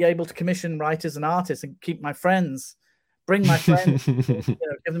excited to be able to commission writers and artists and keep my friends, bring my friends,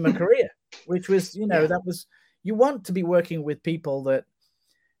 give them a career, which was, that was, you want to be working with people that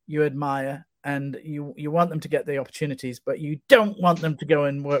you admire, and you want them to get the opportunities, but you don't want them to go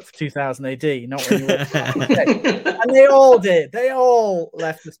and work for 2000 AD, not when you work for and they all did. They all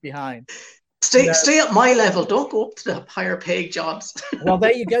left us behind. Stay at my level. Don't go up to the higher paid jobs. Well,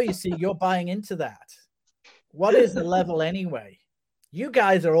 there you go. You see, you're buying into that. What is the level anyway? You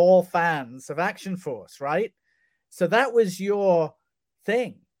guys are all fans of Action Force, right? So that was your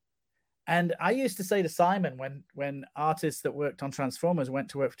thing. And I used to say to Simon when artists that worked on Transformers went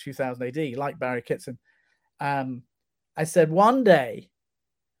to work for 2000 AD, like Barry Kitson, I said, one day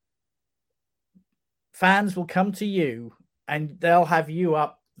fans will come to you and they'll have you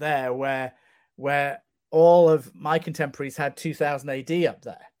up there where all of my contemporaries had 2000 AD up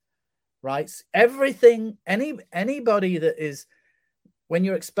there, right? Everything, anybody that is, when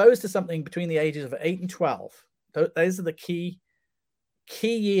you're exposed to something between the ages of 8 and 12, those are the key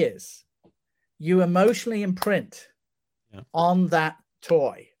years. You emotionally imprint on that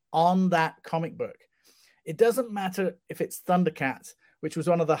toy, on that comic book. It doesn't matter if it's Thundercats, which was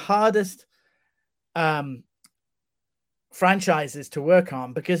one of the hardest franchises to work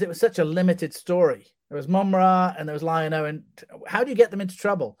on because it was such a limited story. There was Mumm-Ra and there was Lion-O, and how do you get them into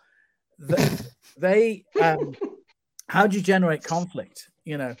trouble? How do you generate conflict?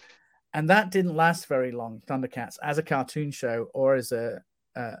 And that didn't last very long. Thundercats as a cartoon show or as a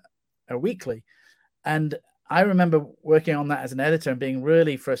weekly. And I remember working on that as an editor and being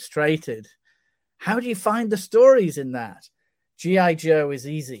really frustrated. How do you find the stories in that? G.I. Joe is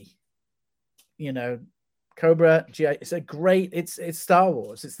easy. Cobra, G.I. It's Star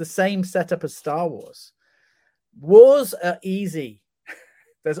Wars. It's the same setup as Star Wars. Wars are easy.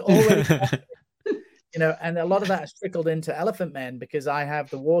 There's always and a lot of that has trickled into Elephant Men because I have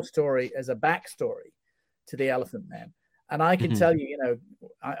the war story as a backstory to the Elephant Men. And I can tell you,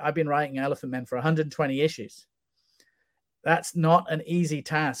 I've been writing Elephant Men for 120 issues. That's not an easy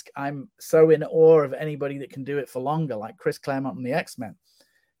task. I'm so in awe of anybody that can do it for longer, like Chris Claremont and the X-Men.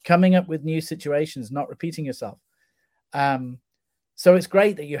 Coming up with new situations, not repeating yourself. So it's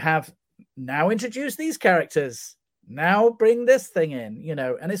great that you have now introduced these characters. Now bring this thing in,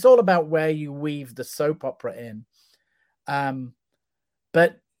 and it's all about where you weave the soap opera in.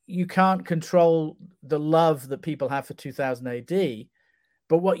 But you can't control the love that people have for 2000 AD.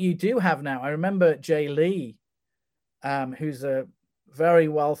 But what you do have now, I remember Jay Lee, who's a very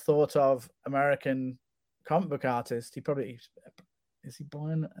well thought of American comic book artist. Is he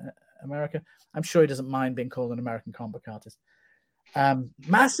born in America? I'm sure he doesn't mind being called an American comic book artist.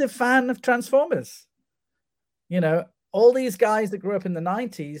 Massive fan of Transformers. All these guys that grew up in the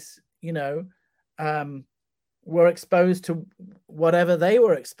 90s, were exposed to whatever they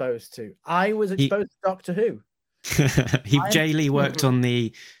were exposed to. I was exposed to Doctor Who. Jay Lee worked on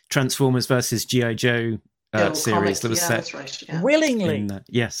the Transformers versus G.I. Joe series that was set. That's right. Yeah. Willingly.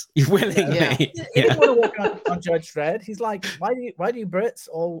 Yes, willingly. Yeah. He didn't want to work on Judge Dredd. He's like, why do you Brits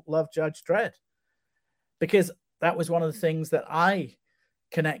all love Judge Dredd? Because that was one of the things that I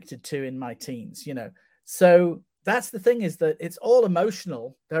connected to in my teens, So that's the thing, is that it's all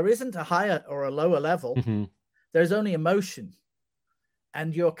emotional. There isn't a higher or a lower level. Mm-hmm. There's only emotion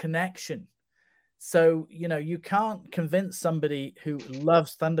and your connection. So, you can't convince somebody who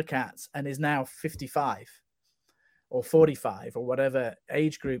loves Thundercats and is now 55 or 45 or whatever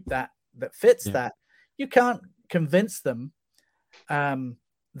age group that fits that. You can't convince them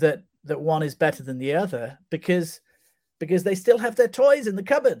that one is better than the other because they still have their toys in the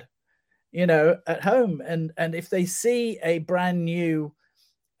cupboard, at home. And if they see a brand new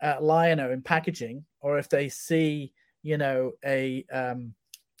Lion-O in packaging, or if they see, a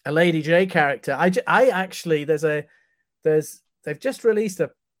a Lady J character. I actually they've just released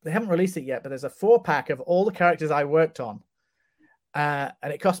they haven't released it yet, but there's a 4-pack of all the characters I worked on. And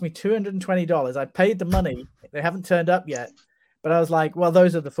it cost me $220. I paid the money. They haven't turned up yet, but I was like, well,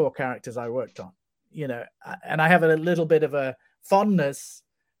 those are the 4 characters I worked on, and I have a little bit of a fondness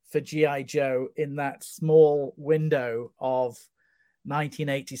for G.I. Joe in that small window of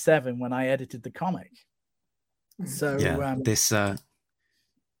 1987 when I edited the comic. So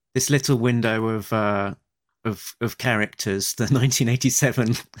this little window of characters, the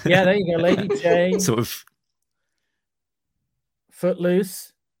 1987. Yeah, there you go, Lady J. Sort of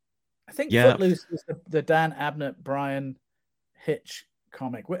Footloose. I think Footloose is the Dan Abnett, Brian Hitch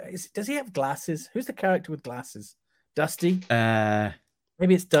comic. Does he have glasses? Who's the character with glasses? Dusty?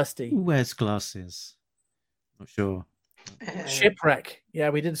 Maybe it's Dusty. Who wears glasses? Not sure. Shipwreck. Yeah,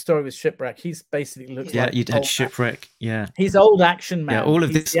 we did a story with Shipwreck. He's basically looks like you did Shipwreck. Yeah, he's old Action Man. Yeah, all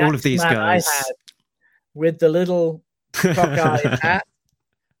of these guys with the little cockeyed hat,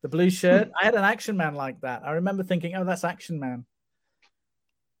 the blue shirt. I had an Action Man like that. I remember thinking, "Oh, that's Action Man."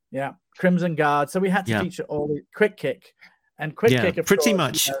 Yeah, Crimson Guard. So we had to feature all the Quick Kick and Quick Kick. Of pretty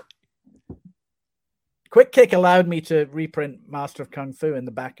course, much. Quick Kick allowed me to reprint Master of Kung Fu in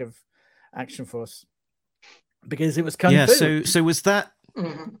the back of Action Force because it was Kung Fu. Yeah, so was that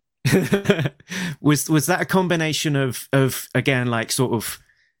was that a combination of again, like sort of,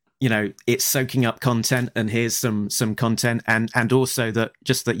 it's soaking up content and here's some content and also that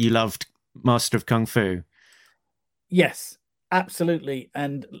you loved Master of Kung Fu? Yes, absolutely.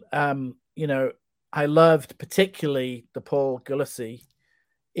 And I loved particularly the Paul Gulacy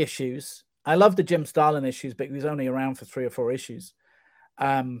issues. I love the Jim Starlin issues, but he was only around for 3 or 4 issues.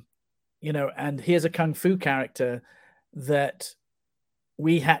 And here's a Kung Fu character that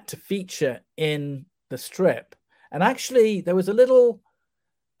we had to feature in the strip. And actually, there was a little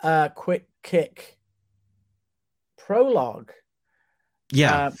Quick Kick prologue.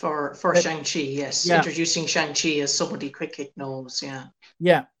 Yeah. For Shang-Chi, yes. Yeah. Introducing Shang-Chi as somebody Quick Kick knows, yeah.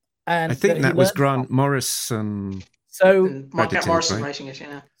 Yeah. And I think that was Grant Morrison. So Grant Morrison writing it,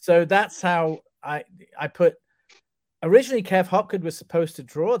 yeah. So that's how I put. Originally, Kev Hopgood was supposed to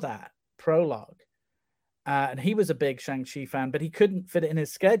draw that prologue, and he was a big Shang-Chi fan, but he couldn't fit it in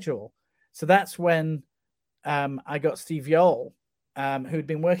his schedule. So that's when I got Steve Yoel, who'd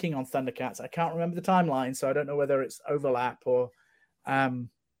been working on Thundercats. I can't remember the timeline, so I don't know whether it's overlap or.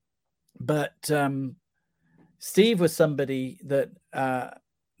 But Steve was somebody that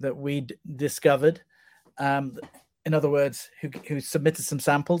we'd discovered. In other words, who submitted some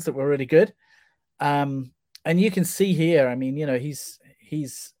samples that were really good. And you can see here, I mean,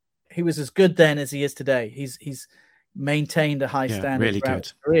 he was as good then as he is today. He's maintained a high standard really throughout good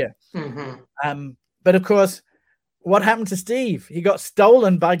his career. Mm-hmm. But of course, what happened to Steve? He got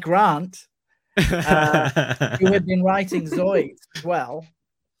stolen by Grant, who had been writing Zoids as well.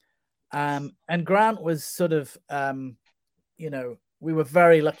 And Grant was sort of, we were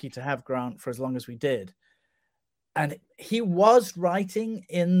very lucky to have Grant for as long as we did. And he was writing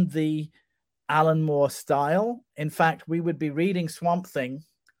in the Alan Moore style. In fact, we would be reading Swamp Thing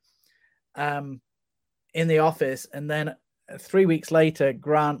in the office. And then 3 weeks later,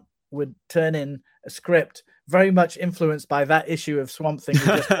 Grant would turn in a script very much influenced by that issue of Swamp Thing we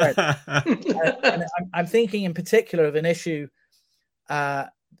just read. And I'm thinking in particular of an issue,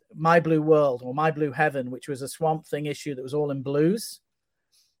 My Blue World or My Blue Heaven, which was a Swamp Thing issue that was all in blues.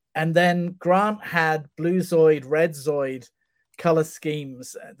 And then Grant had Blue Zoid, Red Zoid color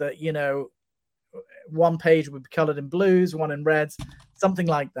schemes that, one page would be colored in blues, one in reds, something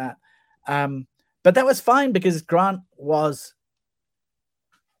like that. But that was fine because Grant was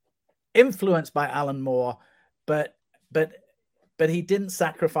influenced by Alan Moore, but he didn't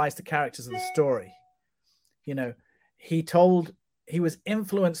sacrifice the characters of the story. He was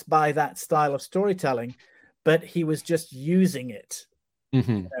influenced by that style of storytelling, but he was just using it.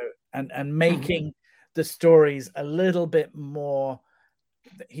 Mm-hmm. And making the stories a little bit more.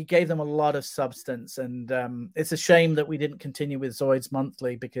 He gave them a lot of substance, and it's a shame that we didn't continue with Zoids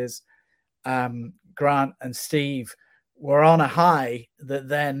Monthly because Grant and Steve were on a high that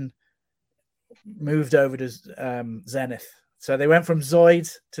then moved over to Zenith. So they went from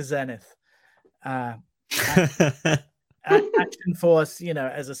Zoids to Zenith. Action Force,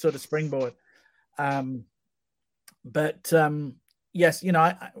 as a sort of springboard. Yes,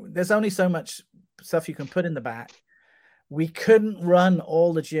 there's only so much stuff you can put in the back. We couldn't run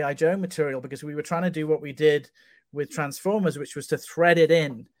all the G.I. Joe material because we were trying to do what we did with Transformers, which was to thread it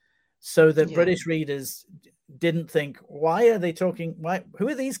in so that British readers didn't think, why are they talking? Who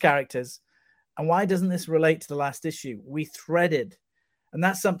are these characters? And why doesn't this relate to the last issue? We threaded And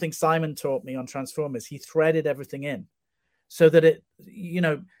that's something Simon taught me on Transformers. He threaded everything in so that it,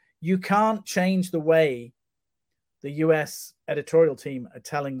 you can't change the way the US editorial team are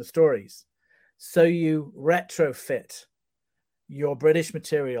telling the stories. So you retrofit your British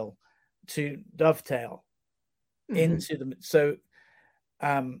material to dovetail into them. So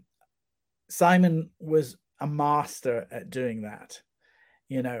Simon was a master at doing that,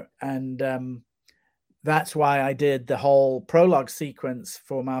 and that's why I did the whole prologue sequence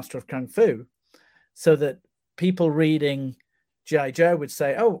for Master of Kung Fu, so that people reading G.I. Joe would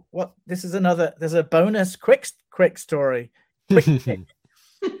say, oh, what, there's a bonus quick story.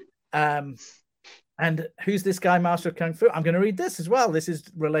 And who's this guy, Master of Kung Fu? I'm going to read this as well. This is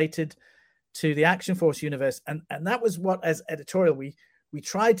related to the Action Force universe. And that was what, as editorial, we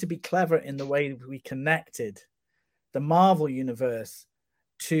tried to be clever in the way we connected the Marvel universe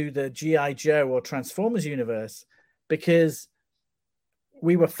to the G.I. Joe or Transformers universe, because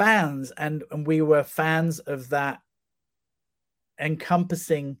we were fans and we were fans of that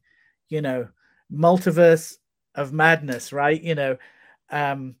encompassing, multiverse of madness, right?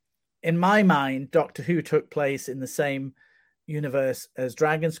 In my mind, Doctor Who took place in the same universe as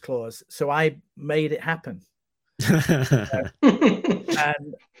Dragon's Claws, so I made it happen.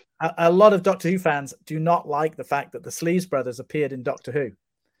 And a lot of Doctor Who fans do not like the fact that the Sleaze brothers appeared in Doctor Who.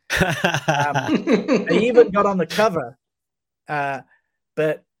 They even got on the cover,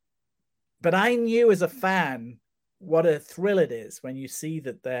 but I knew as a fan what a thrill it is when you see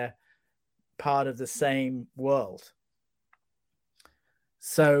that they're part of the same world.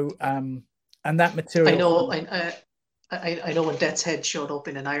 So, and that material. I know when Death's Head showed up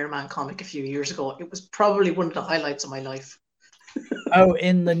in an Iron Man comic a few years ago, it was probably one of the highlights of my life. Oh,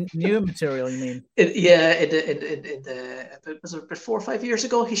 in the newer material, you mean? Was it 4 or 5 years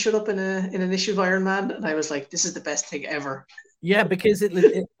ago? He showed up in an issue of Iron Man, and I was like, "This is the best thing ever." Yeah, because it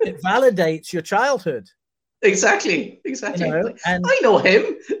validates your childhood. Exactly. And I know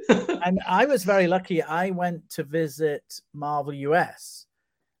him. And I was very lucky. I went to visit Marvel US,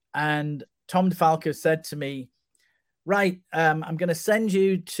 and Tom DeFalco said to me, right, I'm going to send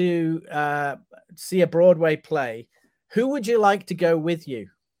you to see a Broadway play. Who would you like to go with you?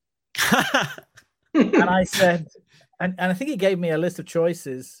 And I said, and I think he gave me a list of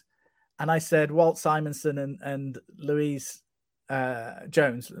choices. And I said, Walt Simonson and Louise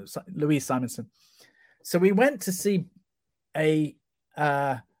Simonson. So we went to see a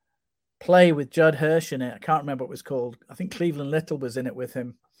play with Judd Hirsch in it. I can't remember what it was called. I think Cleveland Little was in it with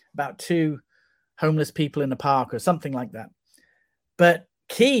him, about 2 homeless people in a park or something like that. But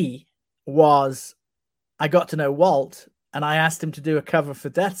key was I got to know Walt, and I asked him to do a cover for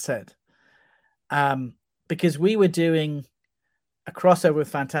Death's Head, because we were doing a crossover with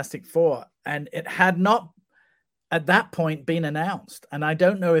Fantastic Four, and it had not at that point been announced. And I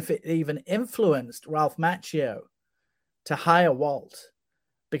don't know if it even influenced Ralph Macchio to hire Walt,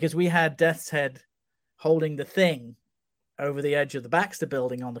 because we had Death's Head holding the Thing over the edge of the Baxter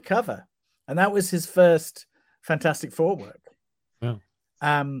Building on the cover. And that was his first Fantastic Four work. Wow.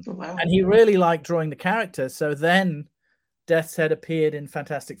 Wow. And he really liked drawing the character. So then Death's Head appeared in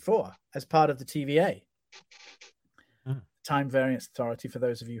Fantastic Four as part of the TVA. Time Variance Authority, for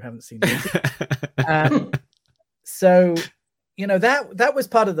those of you who haven't seen it. So, that was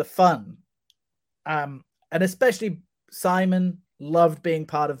part of the fun. And especially Simon loved being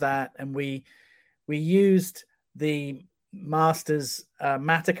part of that. And we used the Masters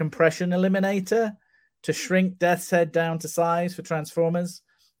matter compression eliminator to shrink Death's Head down to size for Transformers.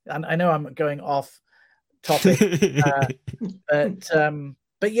 And I know I'm going off topic, but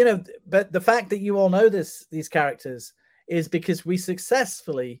the fact that you all know these characters is because we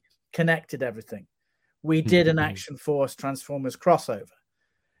successfully connected everything. We did an Action Force Transformers crossover.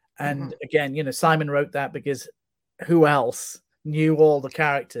 And again, Simon wrote that because who else knew all the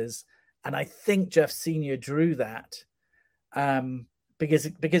characters? And I think Jeff Senior drew that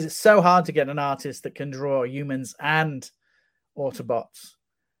because it's so hard to get an artist that can draw humans and Autobots.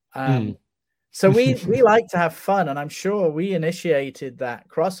 So we like to have fun, and I'm sure we initiated that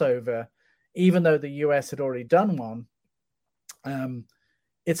crossover, even though the US had already done one.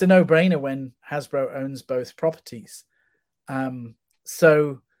 It's a no-brainer when Hasbro owns both properties.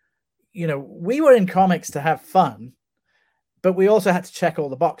 So, we were in comics to have fun, but we also had to check all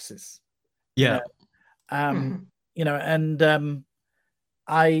the boxes. Yeah. And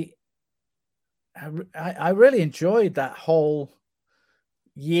I really enjoyed that whole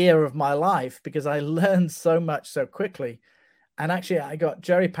year of my life because I learned so much so quickly. And actually, I got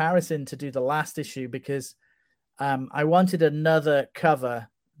Jerry Paris in to do the last issue because I wanted another cover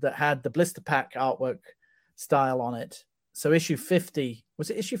that had the blister pack artwork style on it. So issue 50, was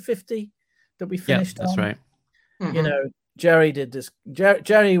it issue 50 that we Yeah, finished that's on? right. You know, Jerry did this.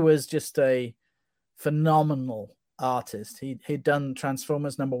 Jerry was just a phenomenal artist. He'd done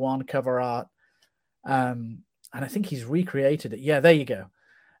Transformers #1 cover art. And I think he's recreated it. Yeah, there you go.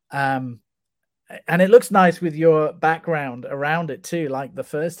 And it looks nice with your background around it too, like the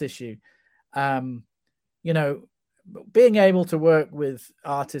first issue. You know, being able to work with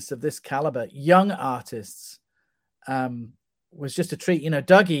artists of this caliber, young artists, was just a treat. You know,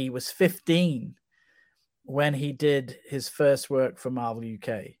 Dougie was 15 when he did his first work for Marvel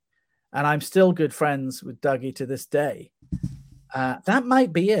UK. And I'm still good friends with Dougie to this day. That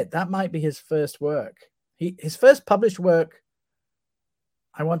might be it. That might be his first work. His first published work,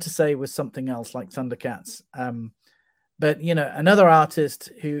 I want to say, was something else like Thundercats. But, you know, another artist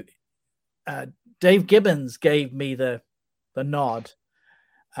who, Dave Gibbons gave me the nod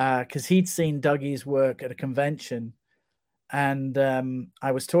because he'd seen Dougie's work at a convention. And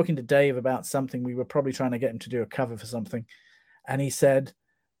I was talking to Dave about something. We were probably trying to get him to do a cover for something. And he said,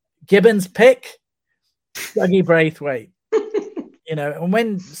 Gibbons pick Dougie Braithwaite. You know, and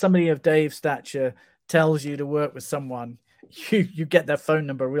when somebody of Dave's stature tells you to work with someone, you get their phone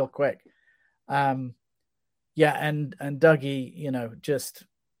number real quick. Yeah, and Dougie, you know, just,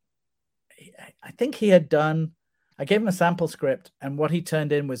 I think he had done, I gave him a sample script, and what he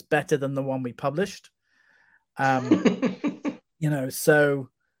turned in was better than the one we published. You know, so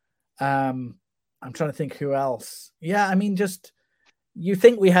I'm trying to think who else. Yeah, I mean, just, you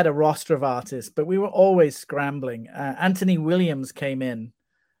think we had a roster of artists, but we were always scrambling. Anthony Williams came in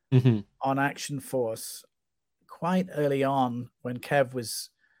on Action Force quite early on when Kev was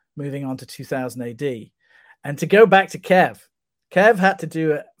moving on to 2000 AD. And to go back to Kev had to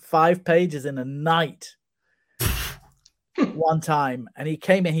do 5 pages in a night one time. And he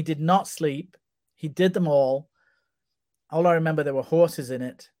came in, he did not sleep. He did them all. All I remember, there were horses in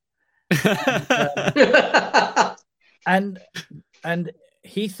it. And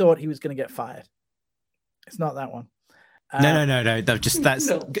he thought he was going to get fired. It's not that one. No. Just that's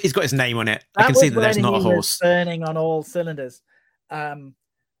No. He's got his name on it. I can see that there's not a horse. Burning on all cylinders.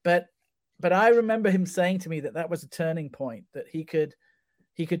 But I remember him saying to me that was a turning point, that he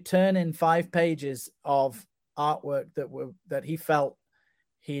could turn in 5 pages of artwork that he felt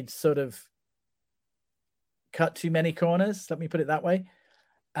he'd sort of cut too many corners. Let me put it that way.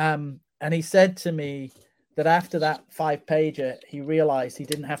 And he said to me that after that 5-pager, he realized he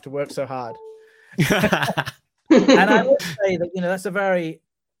didn't have to work so hard. And I would say that, you know, that's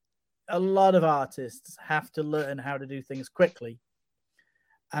a lot of artists have to learn how to do things quickly.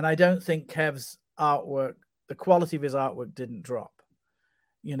 And I don't think Kev's artwork, the quality of his artwork didn't drop,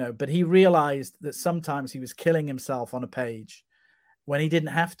 you know, but he realized that sometimes he was killing himself on a page when he didn't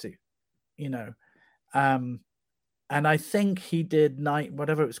have to, you know. And I think he did Night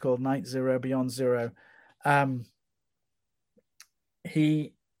Zero, Beyond Zero.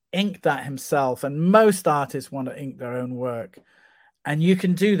 He inked that himself, and most artists want to ink their own work. And you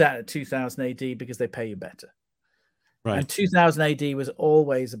can do that at 2000 AD because they pay you better. Right. And 2000 AD was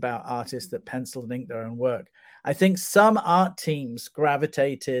always about artists that penciled and inked their own work. I think some art teams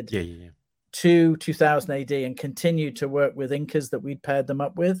gravitated to 2000 AD and continued to work with inkers that we'd paired them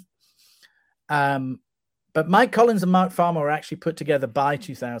up with. But Mike Collins and Mark Farmer were actually put together by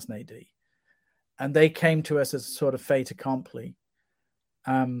 2000 AD. And they came to us as a sort of fait accompli.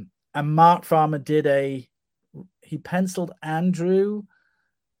 And Mark Farmer he penciled Andrew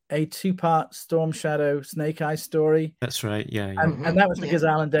a 2-part Storm Shadow Snake Eye story. That's right. Yeah. And that was because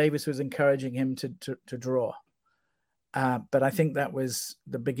Alan Davis was encouraging him to draw. But I think that was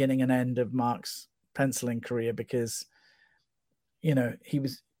the beginning and end of Mark's penciling career because, you know,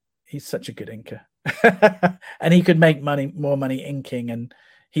 he's such a good inker. And he could make more money inking. And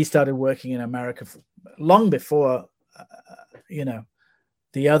he started working in America long before, you know,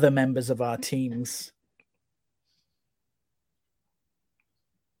 the other members of our teams.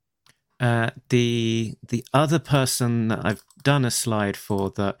 The other person that I've done a slide for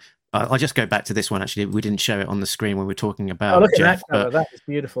that I'll just go back to this one. Actually, we didn't show it on the screen when we were talking about look Jeff. At that cover. That was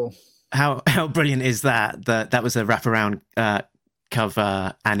beautiful. How brilliant is that? That was a wraparound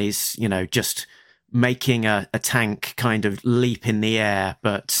cover, and is, you know, just making a tank kind of leap in the air,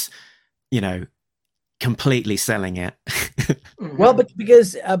 but, you know, completely selling it. Well, but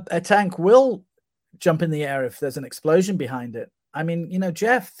because a tank will jump in the air if there's an explosion behind it. I mean, you know,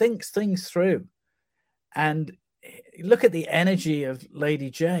 Jeff thinks things through. And look at the energy of Lady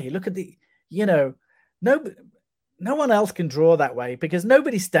J. Look at the, you know, no one else can draw that way because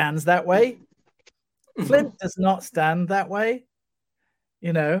nobody stands that way. Flint does not stand that way.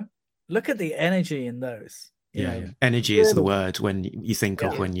 You know, look at the energy in those. Yeah. Energy is the really- word when you think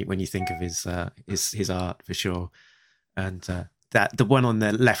of Yeah. when you think of his art, for sure. And that the one on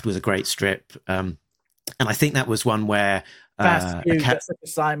the left was a great strip, and I think that was one where Fast Feud, that's like a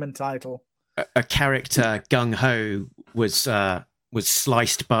Simon title. a character Gung Ho was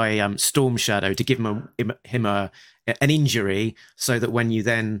sliced by Storm Shadow to give him an injury, so that when you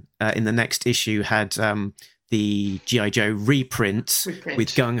then in the next issue had the G.I. Joe reprint with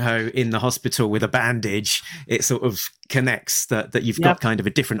Gung Ho in the hospital with a bandage, it sort of connects that you've got kind of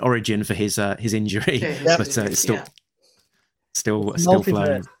a different origin for his injury, but it's still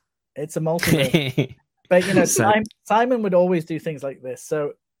flowing. It's a multiverse. But Simon would always do things like this.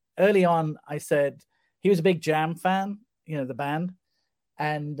 So early on, I said he was a big Jam fan, the band,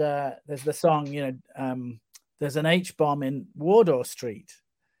 and there's the song, there's an H-bomb in Wardour Street.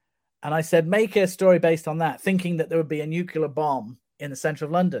 And I said, make a story based on that, thinking that there would be a nuclear bomb in the center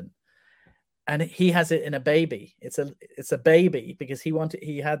of London. And he has it in a baby. It's a baby because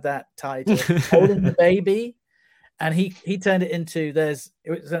he had that title, holding the baby. And he turned it into, it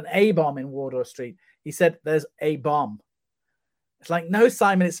was an A bomb in Wardour Street. He said, there's a bomb. It's like, no,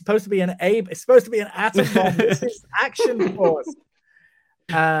 Simon, it's supposed to be it's supposed to be an atom bomb. This is Action Force.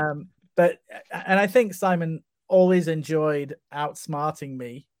 And I think Simon always enjoyed outsmarting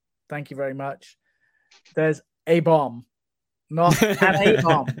me. Thank you very much. There's a bomb, not an A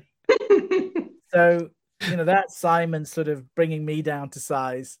bomb. So, that's Simon sort of bringing me down to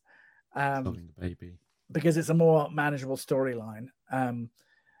size. Baby. Because it's a more manageable storyline.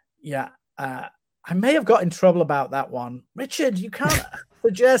 I may have got in trouble about that one. Richard, you can't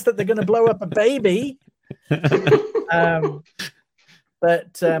suggest that they're going to blow up a baby.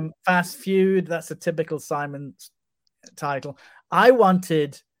 But Fast Feud, that's a typical Simon title. I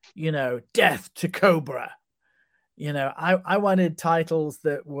wanted, Death to Cobra. I wanted titles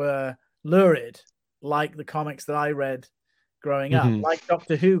that were lurid, like the comics that I read growing up, like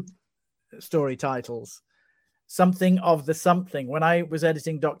Doctor Who story titles. Something of the something. When I was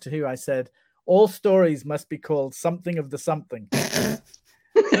editing Doctor Who, I said, all stories must be called something of the something.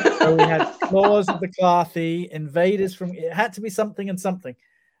 So we had Claws of the Clarthy, Invaders from... It had to be something and something.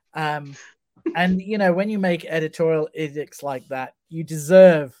 And, when you make editorial edicts like that, you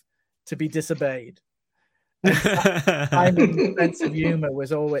deserve to be disobeyed. Simon's sense of humor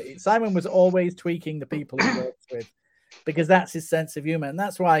was always... Simon was always tweaking the people he works with because that's his sense of humor. And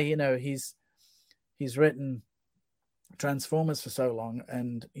that's why, he's written Transformers for so long,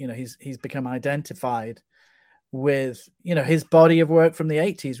 and he's become identified with his body of work from the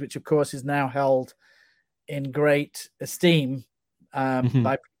 80s, which of course is now held in great esteem by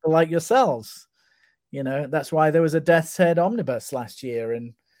people like yourselves. That's why there was a Death's Head omnibus last year,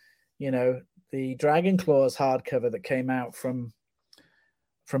 and the Dragon Claws hardcover that came out from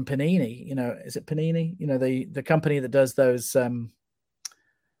Panini. Is it Panini? The company that does those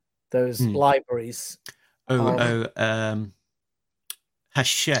libraries.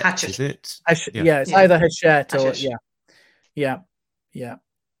 Hachette, is it? It's either Hachette or yeah.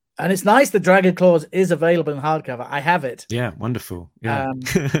 And it's nice that Dragon Claws is available in hardcover. I have it. Yeah, wonderful. Yeah.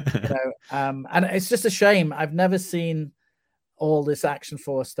 And it's just a shame. I've never seen all this Action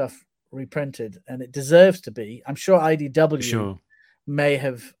Force stuff reprinted, and it deserves to be. I'm sure IDW may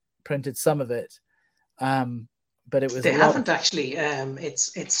have printed some of it, but it was. They haven't actually.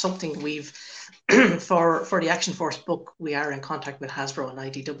 It's something we've for the Action Force book. We are in contact with Hasbro and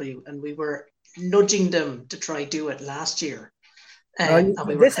IDW, and we were nudging them to try do it last year. And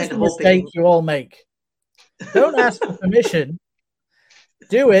we were this is the mistake you all make. Don't ask for permission.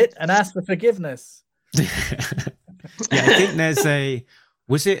 Do it and ask for forgiveness. I think there's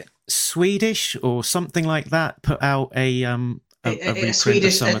was it Swedish or something like that put out a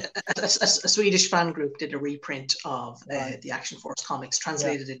Swedish fan group did a reprint of the Action Force comics,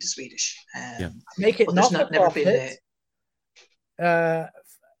 translated into Swedish. Make it not never been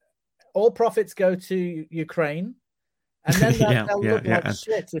all profits go to Ukraine. And then they'll look like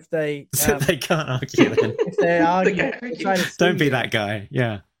shit if they... they can't argue then. If they argue, don't be that guy.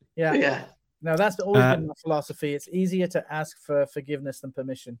 Yeah. No, that's always been my philosophy. It's easier to ask for forgiveness than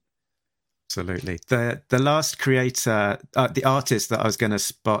permission. Absolutely. The last creator, the artist that I was going to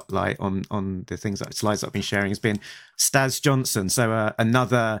spotlight on the slides I've been sharing has been Staz Johnson. So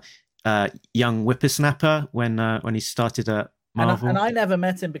another young whippersnapper when he started at Marvel. And I never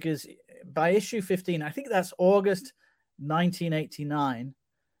met him because by issue 15, I think that's August 1989,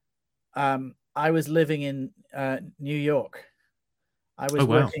 I was living in New York. I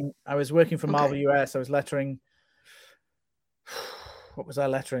was working for Marvel US. I was lettering. What was I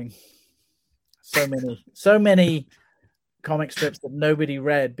lettering? So many comic strips that nobody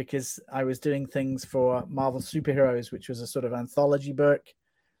read because I was doing things for Marvel Superheroes, which was a sort of anthology book.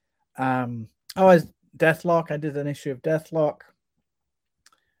 Deathlock. I did an issue of Deathlock.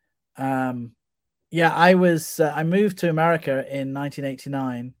 I moved to America in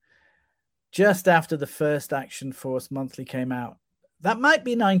 1989, just after the first Action Force monthly came out. That might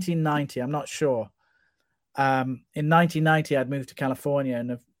be 1990. I'm not sure. In 1990, I'd moved to California,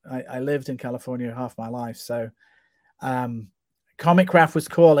 and I lived in California half my life. So Comic Craft was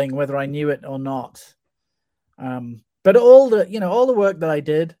calling, whether I knew it or not. But all the work that I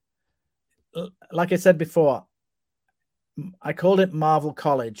did, like I said before, I called it Marvel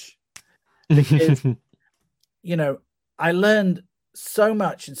College because, I learned so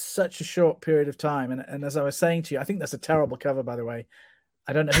much in such a short period of time. And as I was saying to you, I think that's a terrible cover, by the way.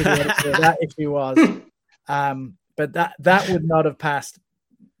 I don't know who the editor of that issue was. But that would not have passed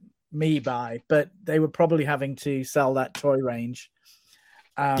me by, but they were probably having to sell that toy range.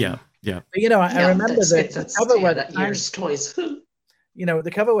 Yeah. But, I remember the cover where that year's toys.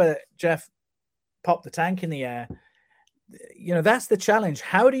 The cover where Jeff popped the tank in the air. That's the challenge.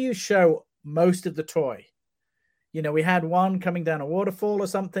 How do you show most of the toy? We had one coming down a waterfall or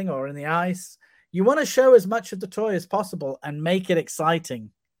something, or in the ice. You want to show as much of the toy as possible and make it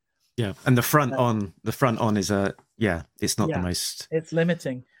exciting. Yeah, and the front on is it's not the most. It's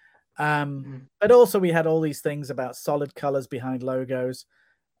limiting. But also we had all these things about solid colors behind logos.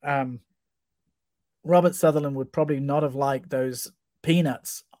 Robert Sutherland would probably not have liked those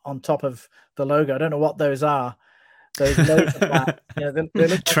peanuts on top of the logo. I don't know what those are. Those laser flat, they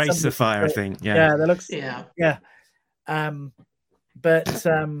look Tracer like fire, I think. Yeah, they look. Yeah. But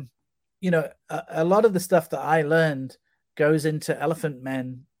a lot of the stuff that I learned goes into Elephant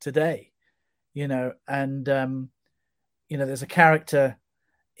Men today, and there's a character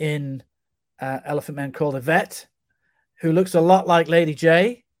in Elephant Men called Yvette who looks a lot like Lady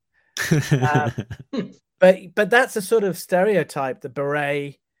J. But that's a sort of stereotype, the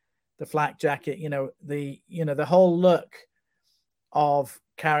beret, the flak jacket, the whole look of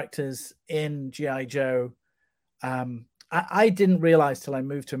characters in G.I. Joe. I didn't realize till I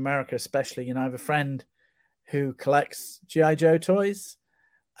moved to America, especially, I have a friend who collects G.I. Joe toys.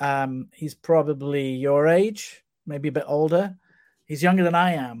 He's probably your age, maybe a bit older. He's younger than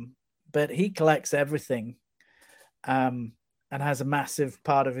I am, but he collects everything, and has a massive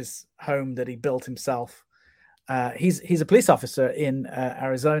part of his home that he built himself. He's a police officer in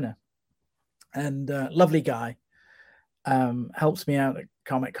Arizona, and lovely guy. Helps me out at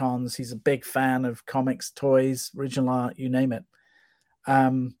Comic Cons. He's a big fan of comics, toys, original art, you name it.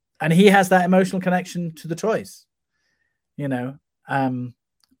 And he has that emotional connection to the toys,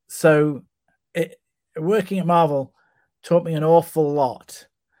 So working at Marvel taught me an awful lot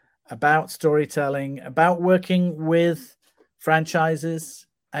about storytelling, about working with franchises.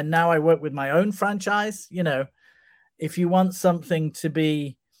 And now I work with my own franchise. If you want something to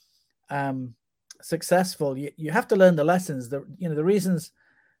be successful, you have to learn the lessons. The reasons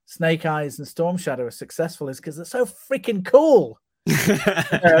Snake Eyes and Storm Shadow are successful is because they're so freaking cool.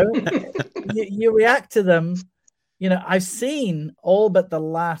 You react to them. I've seen all but the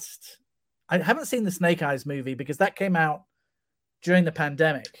last. I haven't seen the Snake Eyes movie because that came out during the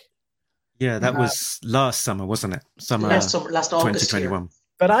pandemic. Yeah, that was last summer, wasn't it? Last August 2021.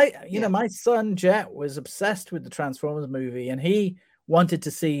 But my son Jet was obsessed with the Transformers movie, and he wanted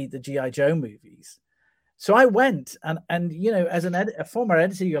to see the G.I. Joe movies. So I went, and as a former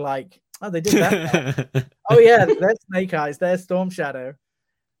editor, you're like, oh, they did that. Oh yeah, there's Snake Eyes, there's Storm Shadow.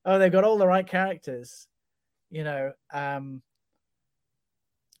 Oh, they've got all the right characters. The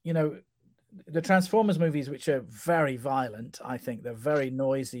Transformers movies, which are very violent, I think they're very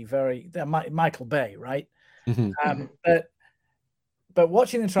noisy, they're Michael Bay, right? Mm-hmm. But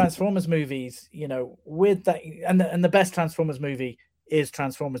watching the Transformers movies, with that, and the best Transformers movie is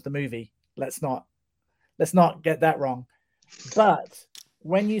Transformers the movie. Let's not get that wrong. But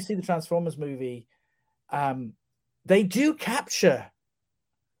when you see the Transformers movie, they do capture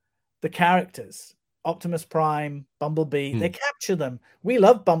the characters. Optimus Prime, Bumblebee, they capture them. We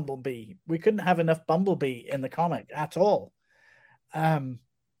love Bumblebee. We couldn't have enough Bumblebee in the comic at all.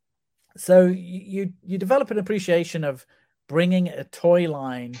 So you develop an appreciation of bringing a toy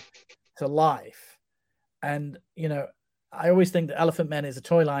line to life. And, I always think that Elephant Men is a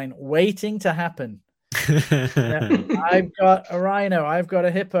toy line waiting to happen. I've got a rhino. I've got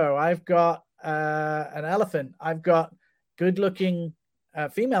a hippo. I've got an elephant. I've got good-looking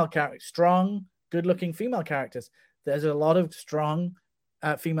female characters, strong, good-looking female characters. There's a lot of strong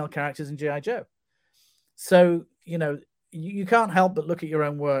female characters in G.I. Joe. So, you can't help but look at your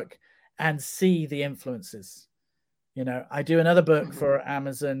own work and see the influences. You know, I do another book for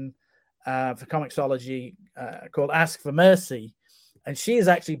Amazon for Comixology called Ask for Mercy, and she is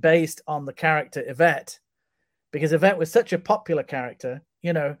actually based on the character Yvette, because Yvette was such a popular character.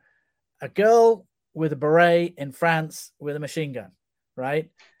 You know, a girl with a beret in France with a machine gun, right?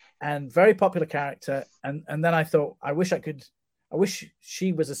 And very popular character. And then I thought, I wish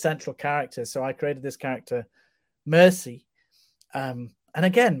she was a central character. So I created this character, Mercy. And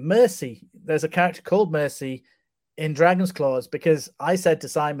again, Mercy, there's a character called Mercy in Dragon's Claws, because I said to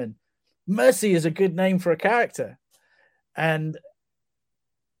Simon, Mercy is a good name for a character. And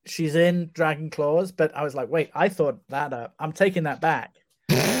she's in Dragon Claws, but I was like, wait, I thought that up. I'm taking that back.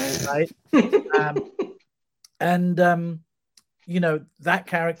 Right. You know, that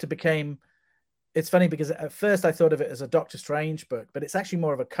character became, it's funny because at first I thought of it as a Doctor Strange book, but it's actually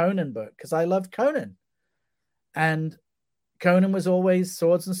more of a Conan book, because I loved Conan. And Conan was always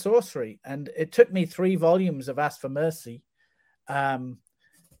swords and sorcery. And it took me 3 volumes of Ask for Mercy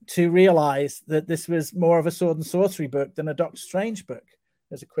to realize that this was more of a sword and sorcery book than a Doctor Strange book.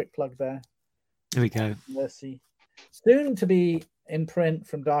 There's a quick plug there. There we go. Mercy. Soon to be in print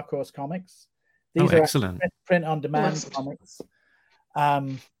from Dark Horse Comics. These are excellent. Print on demand comics.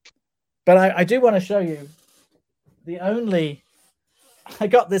 But I do want to show you I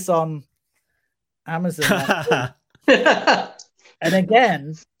got this on Amazon. And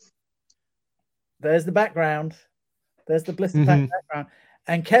again, there's the background. There's the blister pack background.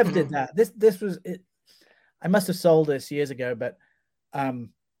 And Kev did that. This was it. I must have sold this years ago, but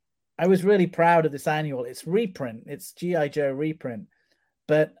I was really proud of this annual. It's reprint. It's G.I. Joe reprint.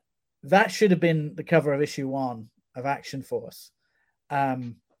 But that should have been the cover of issue 1 of Action Force.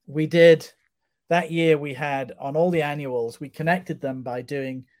 We did that year. We had on all the annuals, we connected them by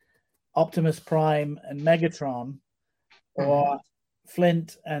doing Optimus Prime and Megatron, or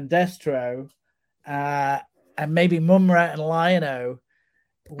Flint and Destro, and maybe Mumra and Lion-O.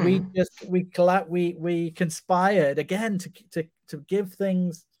 We conspired again to give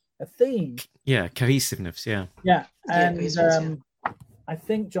things a theme. Yeah, cohesiveness. Yeah, and I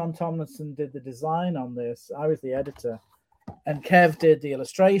think John Tomlinson did the design on this. I was the editor, and Kev did the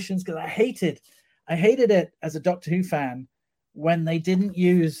illustrations, because I hated it as a Doctor Who fan when they didn't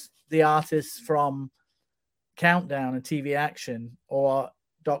use the artists from Countdown and TV Action or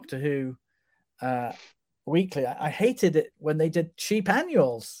Doctor Who Weekly. I hated it when they did cheap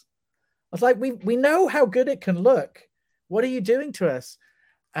annuals. I was like, we know how good it can look. What are you doing to us?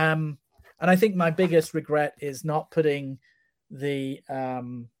 And I think my biggest regret is not putting the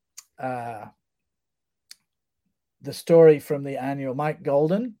story from the annual, Mike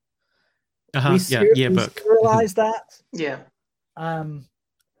Golden. Yearbook. We serialized that. Yeah.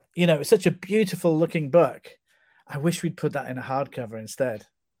 You know, it's such a beautiful looking book. I wish we'd put that in a hardcover instead.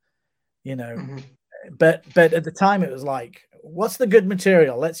 You know, but at the time it was like, what's the good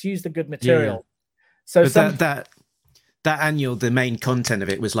material? Let's use the good material. Yeah. So that annual, the main content of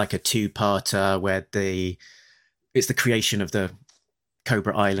it was like a 2-parter where it's the creation of the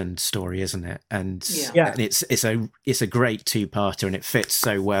Cobra Island story, isn't it? And and it's a great 2-parter, and it fits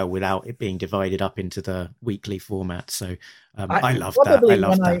so well without it being divided up into the weekly format. So I love that. I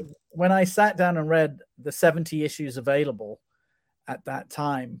love that. When I sat down and read the 70 issues available at that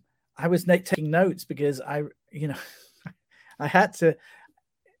time, I was taking notes, because I had to.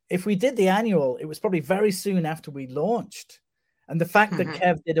 If we did the annual, it was probably very soon after we launched, and the fact that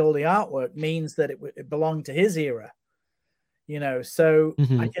Kev did all the artwork means that it belonged to his era. You know, so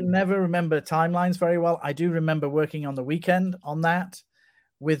I can never remember timelines very well. I do remember working on the weekend on that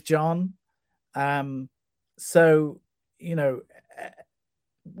with John. So, you know,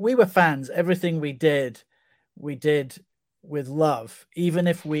 we were fans. Everything we did with love, even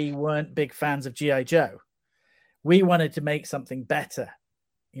if we weren't big fans of G.I. Joe. We wanted to make something better,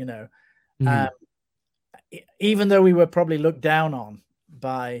 you know, even though we were probably looked down on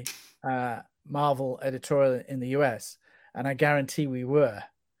by Marvel editorial in the US. And I guarantee we were.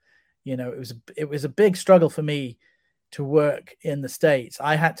 You know, it was a big struggle for me to work in the States.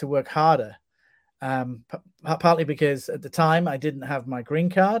 I had to work harder, partly because at the time I didn't have my green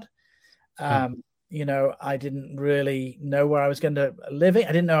card. You know, I didn't really know where I was going to live. I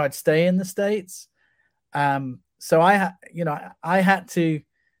didn't know I'd stay in the States. So I had to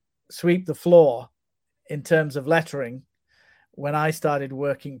sweep the floor in terms of lettering when I started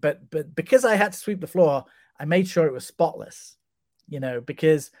working. But because I had to sweep the floor, I made sure it was spotless, you know,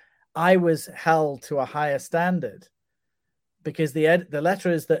 because I was held to a higher standard, because the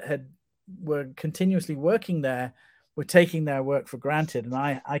letterers that were continuously working there were taking their work for granted, and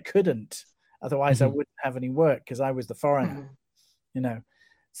I couldn't. Otherwise, I wouldn't have any work, because I was the foreigner, you know.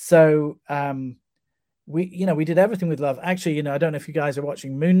 So we did everything with love. Actually, I don't know if you guys are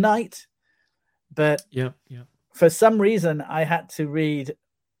watching Moon Knight, but yeah. For some reason, I had to read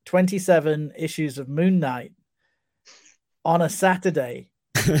 27 issues of Moon Knight on a Saturday.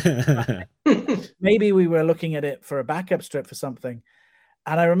 Maybe we were looking at it for a backup strip for something.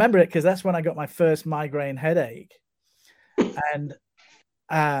 And I remember it because that's when I got my first migraine headache. And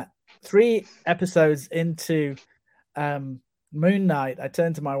 3 episodes into Moon Knight, I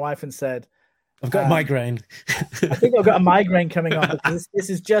turned to my wife and said, I've got a migraine. I think I've got a migraine coming on. This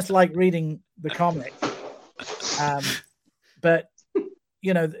is just like reading the comic. But,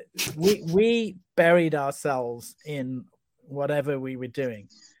 we buried ourselves in whatever we were doing,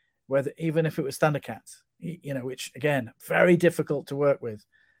 even if it was Thundercats, which again, very difficult to work with.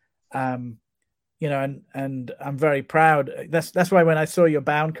 And I'm very proud. That's why when I saw your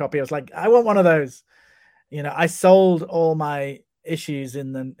bound copy, I was like, I want one of those. I sold all my issues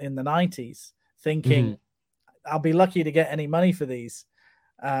in the 90s thinking I'll be lucky to get any money for these.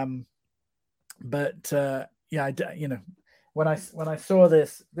 When I saw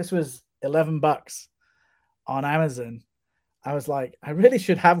this was $11 on Amazon. I was like, I really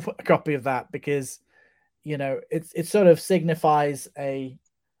should have a copy of that because, it sort of signifies a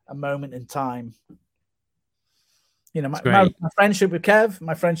moment in time. My friendship with Kev,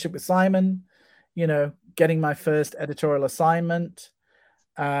 my friendship with Simon, getting my first editorial assignment,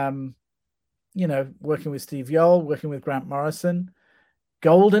 working with Steve Yoel, working with Grant Morrison,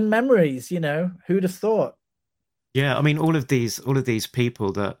 golden memories, who'd have thought? Yeah, I mean, all of these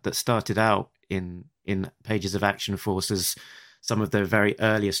people that started out in Pages of Action Force as some of their very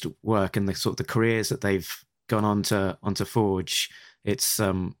earliest work and the sort of the careers that they've gone on to forge. It's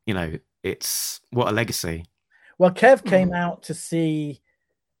it's what a legacy. Well, Kev came out to see,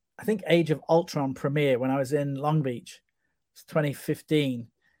 I think, Age of Ultron premiere when I was in Long Beach. It's 2015,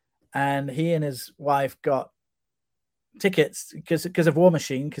 and he and his wife got tickets because of War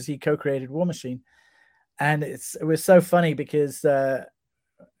Machine, because he co-created War Machine. And it was so funny because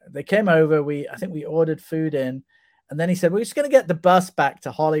they came over. I think we ordered food in, and then he said, "We're just going to get the bus back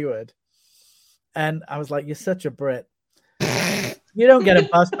to Hollywood." And I was like, "You're such a Brit. You don't get a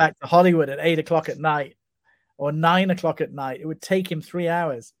bus back to Hollywood at 8:00 at night or 9:00 at night. It would take him 3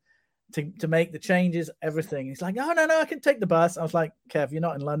 hours to make the changes, everything." He's like, "Oh, no, I can take the bus." I was like, "Kev, you're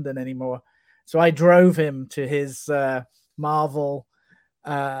not in London anymore." So I drove him to his Marvel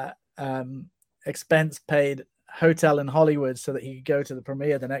expense paid hotel in Hollywood so that he could go to the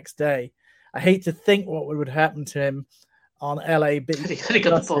premiere the next day. I hate to think what would happen to him on LA beach. He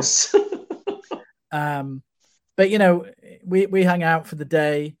got the bus. But we hung out for the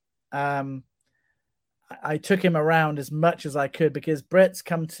day. I took him around as much as I could because Brits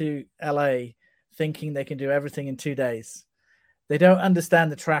come to LA thinking they can do everything in 2 days. They don't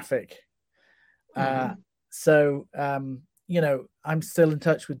understand the traffic. So I'm still in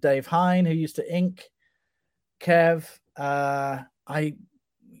touch with Dave Hine, who used to ink Kev.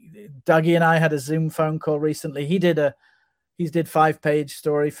 Dougie and I had a Zoom phone call recently. He did 5-page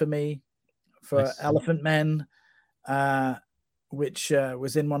story for me for nice. Elephant Men, which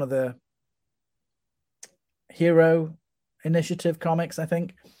was in one of the Hero Initiative comics, I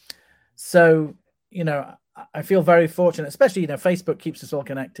think. So, I feel very fortunate, especially, Facebook keeps us all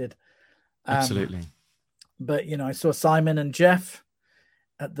connected. Absolutely. But, I saw Simon and Jeff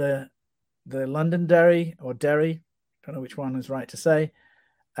at the Londonderry or Derry, don't know which one is right to say,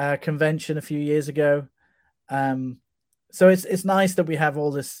 convention a few years ago. So it's nice that we have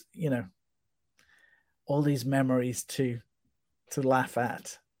all this, all these memories to laugh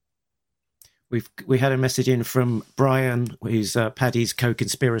at. We had a message in from Brian, who's Paddy's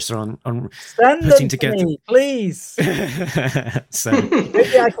co-conspirator on Send putting them together. To me, please. So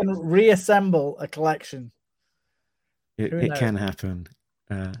maybe I can reassemble a collection. It can happen.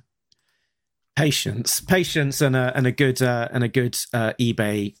 Patience, and a good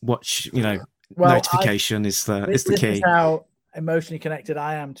eBay watch. Notification is the key. This is how emotionally connected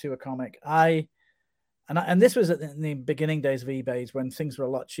I am to a comic. And this was in the beginning days of eBay's when things were a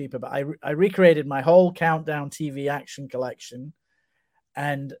lot cheaper. But I recreated my whole Countdown TV action collection,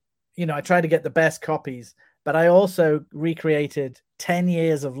 and I tried to get the best copies. But I also recreated 10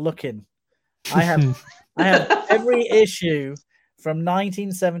 years of Lookin'. I have every issue from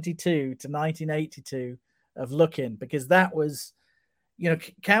 1972 to 1982 of Lookin', because that was,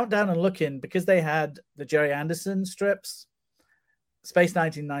 Countdown and Lookin', because they had the Jerry Anderson strips. Space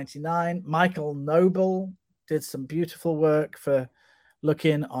 1999. Michael Noble did some beautiful work for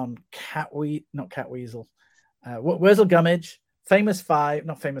Lookin' on Wurzel Gummidge, Famous Five.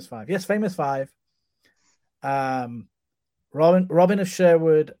 Yes, Famous Five. Robin of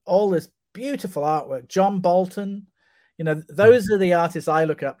Sherwood. All this beautiful artwork. John Bolton, those are the artists I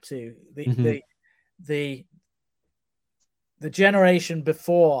look up to. The generation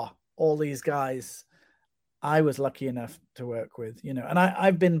before all these guys, I was lucky enough to work with, and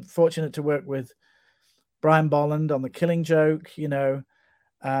I've been fortunate to work with Brian Bolland on The Killing Joke,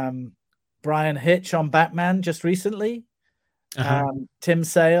 Brian Hitch on Batman just recently, Tim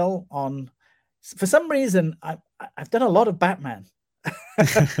Sale on. For some reason, I've done a lot of Batman.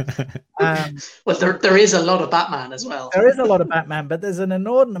 Well, there is a lot of Batman as well. There is a lot of Batman, but there's an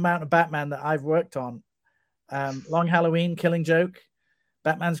inordinate amount of Batman that I've worked on. Long Halloween, Killing Joke,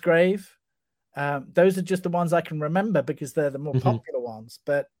 Batman's Grave. Those are just the ones I can remember because they're the more popular ones.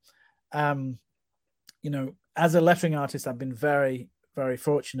 But, as a lettering artist, I've been very, very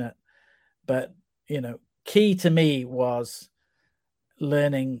fortunate. But, key to me was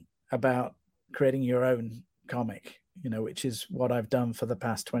learning about creating your own comic, which is what I've done for the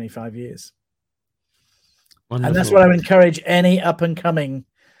past 25 years. Wonderful. And that's what I would encourage any up-and-coming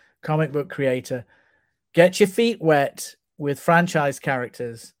comic book creator. Get your feet wet with franchise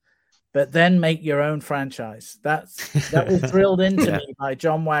characters, but then make your own franchise. That was drilled into me by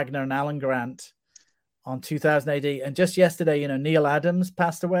John Wagner and Alan Grant on 2000 AD. And just yesterday, Neil Adams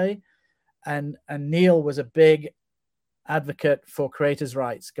passed away. And Neil was a big advocate for creators'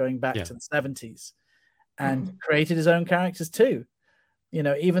 rights going back to the 70s and created his own characters too.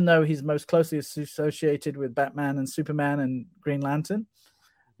 Even though he's most closely associated with Batman and Superman and Green Lantern,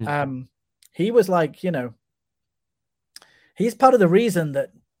 he was like, he's part of the reason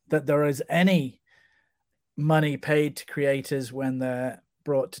that there is any money paid to creators when they're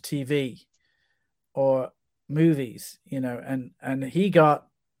brought to TV or movies, and he got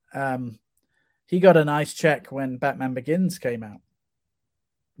a nice check when Batman Begins came out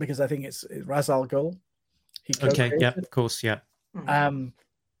because I think it's Ra's al Ghul. Okay, yeah, of course, yeah. And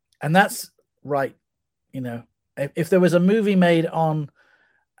that's right. If there was a movie made on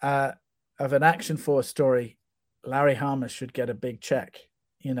of an Action Force story, Larry Hama should get a big check,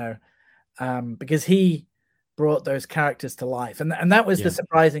 because he brought those characters to life. And that was the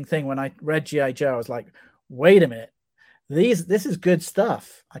surprising thing when I read G.I. Joe. I was like, wait a minute. This is good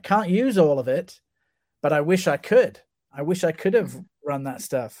stuff. I can't use all of it, but I wish I could. I wish I could have run that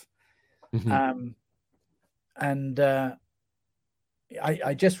stuff. I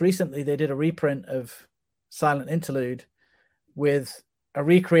just recently, they did a reprint of Silent Interlude with a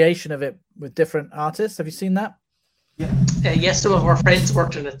recreation of it with different artists. Have you seen that? Yes, some of our friends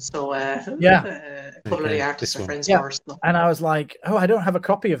worked on it. So a couple of the artists are friends of ours. So. And I was like, I don't have a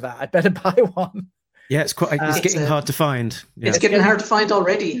copy of that. I better buy one. Yeah, it's getting hard to find. Yeah. It's getting hard to find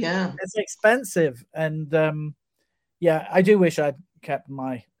already. Yeah, it's expensive, and I do wish I'd kept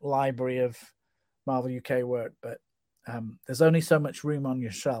my library of Marvel UK work, but there's only so much room on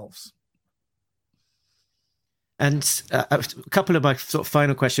your shelves. And a couple of my sort of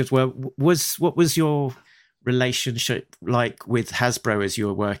final questions were: what was your relationship like with Hasbro as you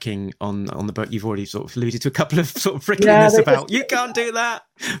were working on the book? You've already sort of alluded to a couple of sort of prickliness about you can't do that.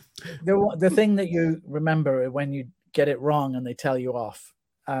 The thing that you remember when you get it wrong and they tell you off.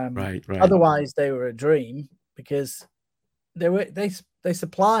 Right. Otherwise, they were a dream because they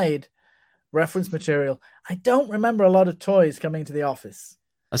supplied reference material. I don't remember a lot of toys coming to the office.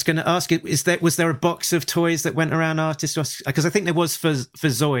 I was going to ask, was there a box of toys that went around artists? Because I think there was for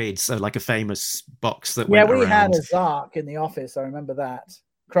Zoids, so like a famous box that went around. Yeah, we had a Zark in the office. I remember that.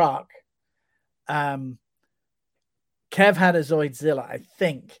 Croc. Kev had a Zoidzilla, I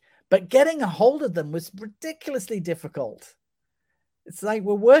think. But getting a hold of them was ridiculously difficult. It's like,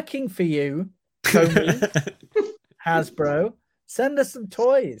 we're working for you, Tony, Hasbro. Send us some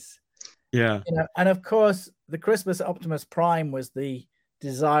toys. Yeah. And of course, the Christmas Optimus Prime was the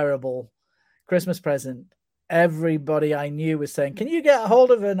desirable Christmas present. Everybody I knew was saying, can you get a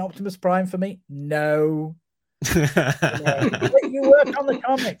hold of an Optimus Prime for me? No. You work on the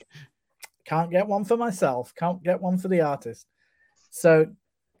comic. Can't get one for myself. Can't get one for the artist. So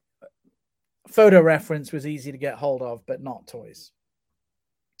photo reference was easy to get hold of, but not toys.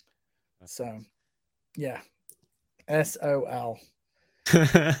 So yeah. SOL.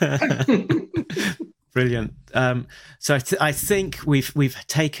 Brilliant. So I think we've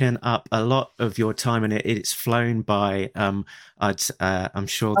taken up a lot of your time, and it's flown by. I'm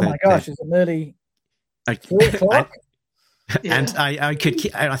sure. Oh my gosh! It's nearly 4 o'clock. And I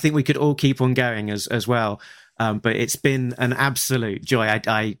think we could all keep on going as well. But it's been an absolute joy.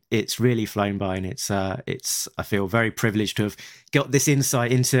 It's really flown by, and I feel very privileged to have got this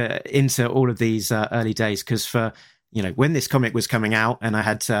insight into all of these early days. Because for when this comic was coming out and I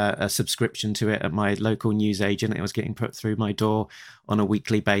had a subscription to it at my local newsagent, it was getting put through my door on a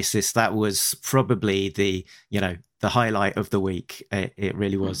weekly basis. That was probably the highlight of the week. It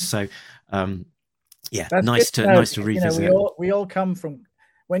really was. So, That's nice to revisit. We all come from,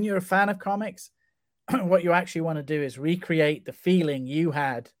 when you're a fan of comics, what you actually want to do is recreate the feeling you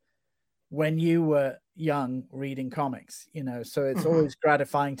had when you were young reading comics, so it's always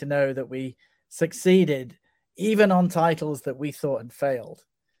gratifying to know that we succeeded even on titles that we thought had failed,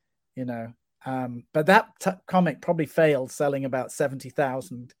 but that comic probably failed, selling about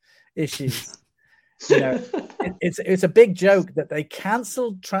 70,000 issues. It's a big joke that they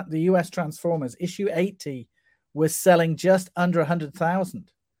canceled the US Transformers. Issue 80 was selling just under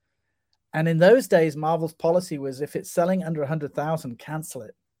 100,000. And in those days, Marvel's policy was, if it's selling under 100,000, cancel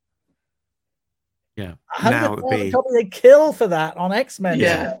it. Yeah. Now it would be... Probably they'd kill for that on X-Men.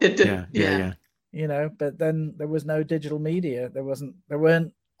 Yeah, it did. Yeah. But then there was no digital media. There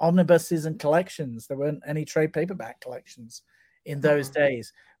weren't omnibuses and collections. There weren't any trade paperback collections in those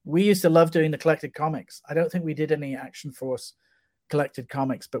days. We used to love doing the collected comics. I don't think we did any Action Force collected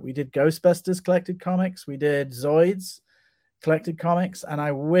comics, but we did Ghostbusters collected comics. We did Zoids collected comics, and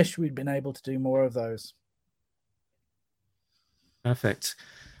I wish we'd been able to do more of those. Perfect.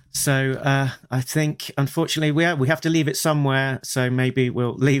 So I think, unfortunately, we have to leave it somewhere. So maybe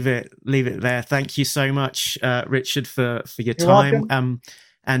we'll leave it there. Thank you so much, Richard, for your time. Welcome.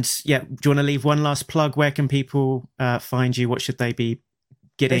 And do you want to leave one last plug? Where can people find you? What should they be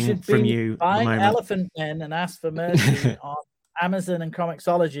getting from you? Buying Elephant Men and Ask for Mercy on Amazon and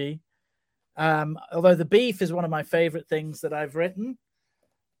Comixology. Although The Beef is one of my favorite things that I've written.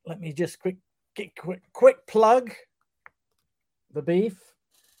 Let me just quick plug The Beef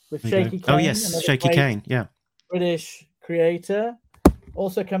with Shaky Kane. Oh yes, Shaky Kane, yeah. British creator.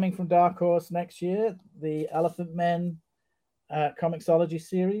 Also coming from Dark Horse next year, the Elephant Men Comixology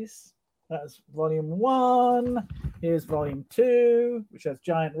series. That's volume 1. Here's volume 2, which has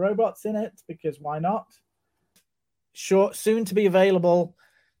giant robots in it, because why not? Soon to be available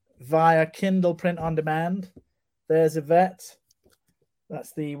via Kindle print on demand. There's Yvette.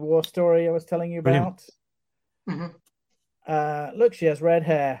 That's the war story I was telling you about. Look, she has red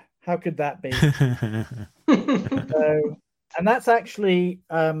hair. How could that be? And that's actually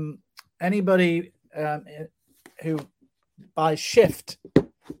anybody who buys Shift.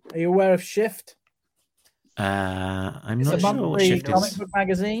 Are you aware of Shift? I'm it's not a sure monthly what Shift comic is. book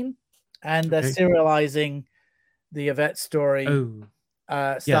magazine, and they're serializing the Yvette story.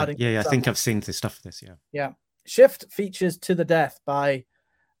 Starting I think I've seen this stuff for this. Yeah. Shift features To the Death by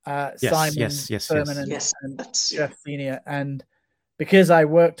Simon Furman and Jeff Senior. And because I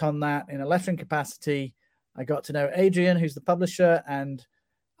worked on that in a lettering capacity, I got to know Adrian, who's the publisher, and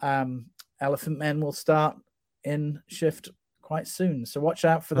Elephant Men will start in Shift quite soon. So watch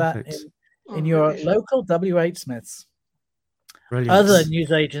out for that in your local WH Smiths. Brilliant. Other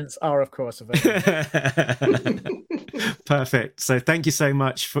newsagents are, of course, available. Perfect. So thank you so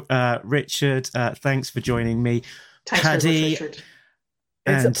much, Richard. Thanks for joining me. Thanks Paddy. very much, Richard.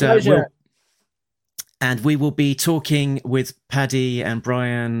 It's a pleasure. And we will be talking with Paddy and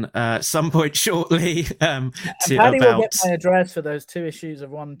Brian some point shortly. Paddy will get my address for those 2 issues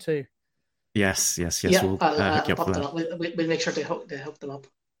of 1 and 2. Yes. Yeah, We'll I'll hook you up pop for them that. up. We'll make sure they hook them up.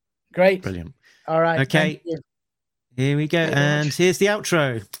 Great. Brilliant. All right. Okay. Here we go. And here's the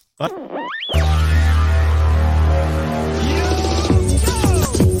outro. Bye.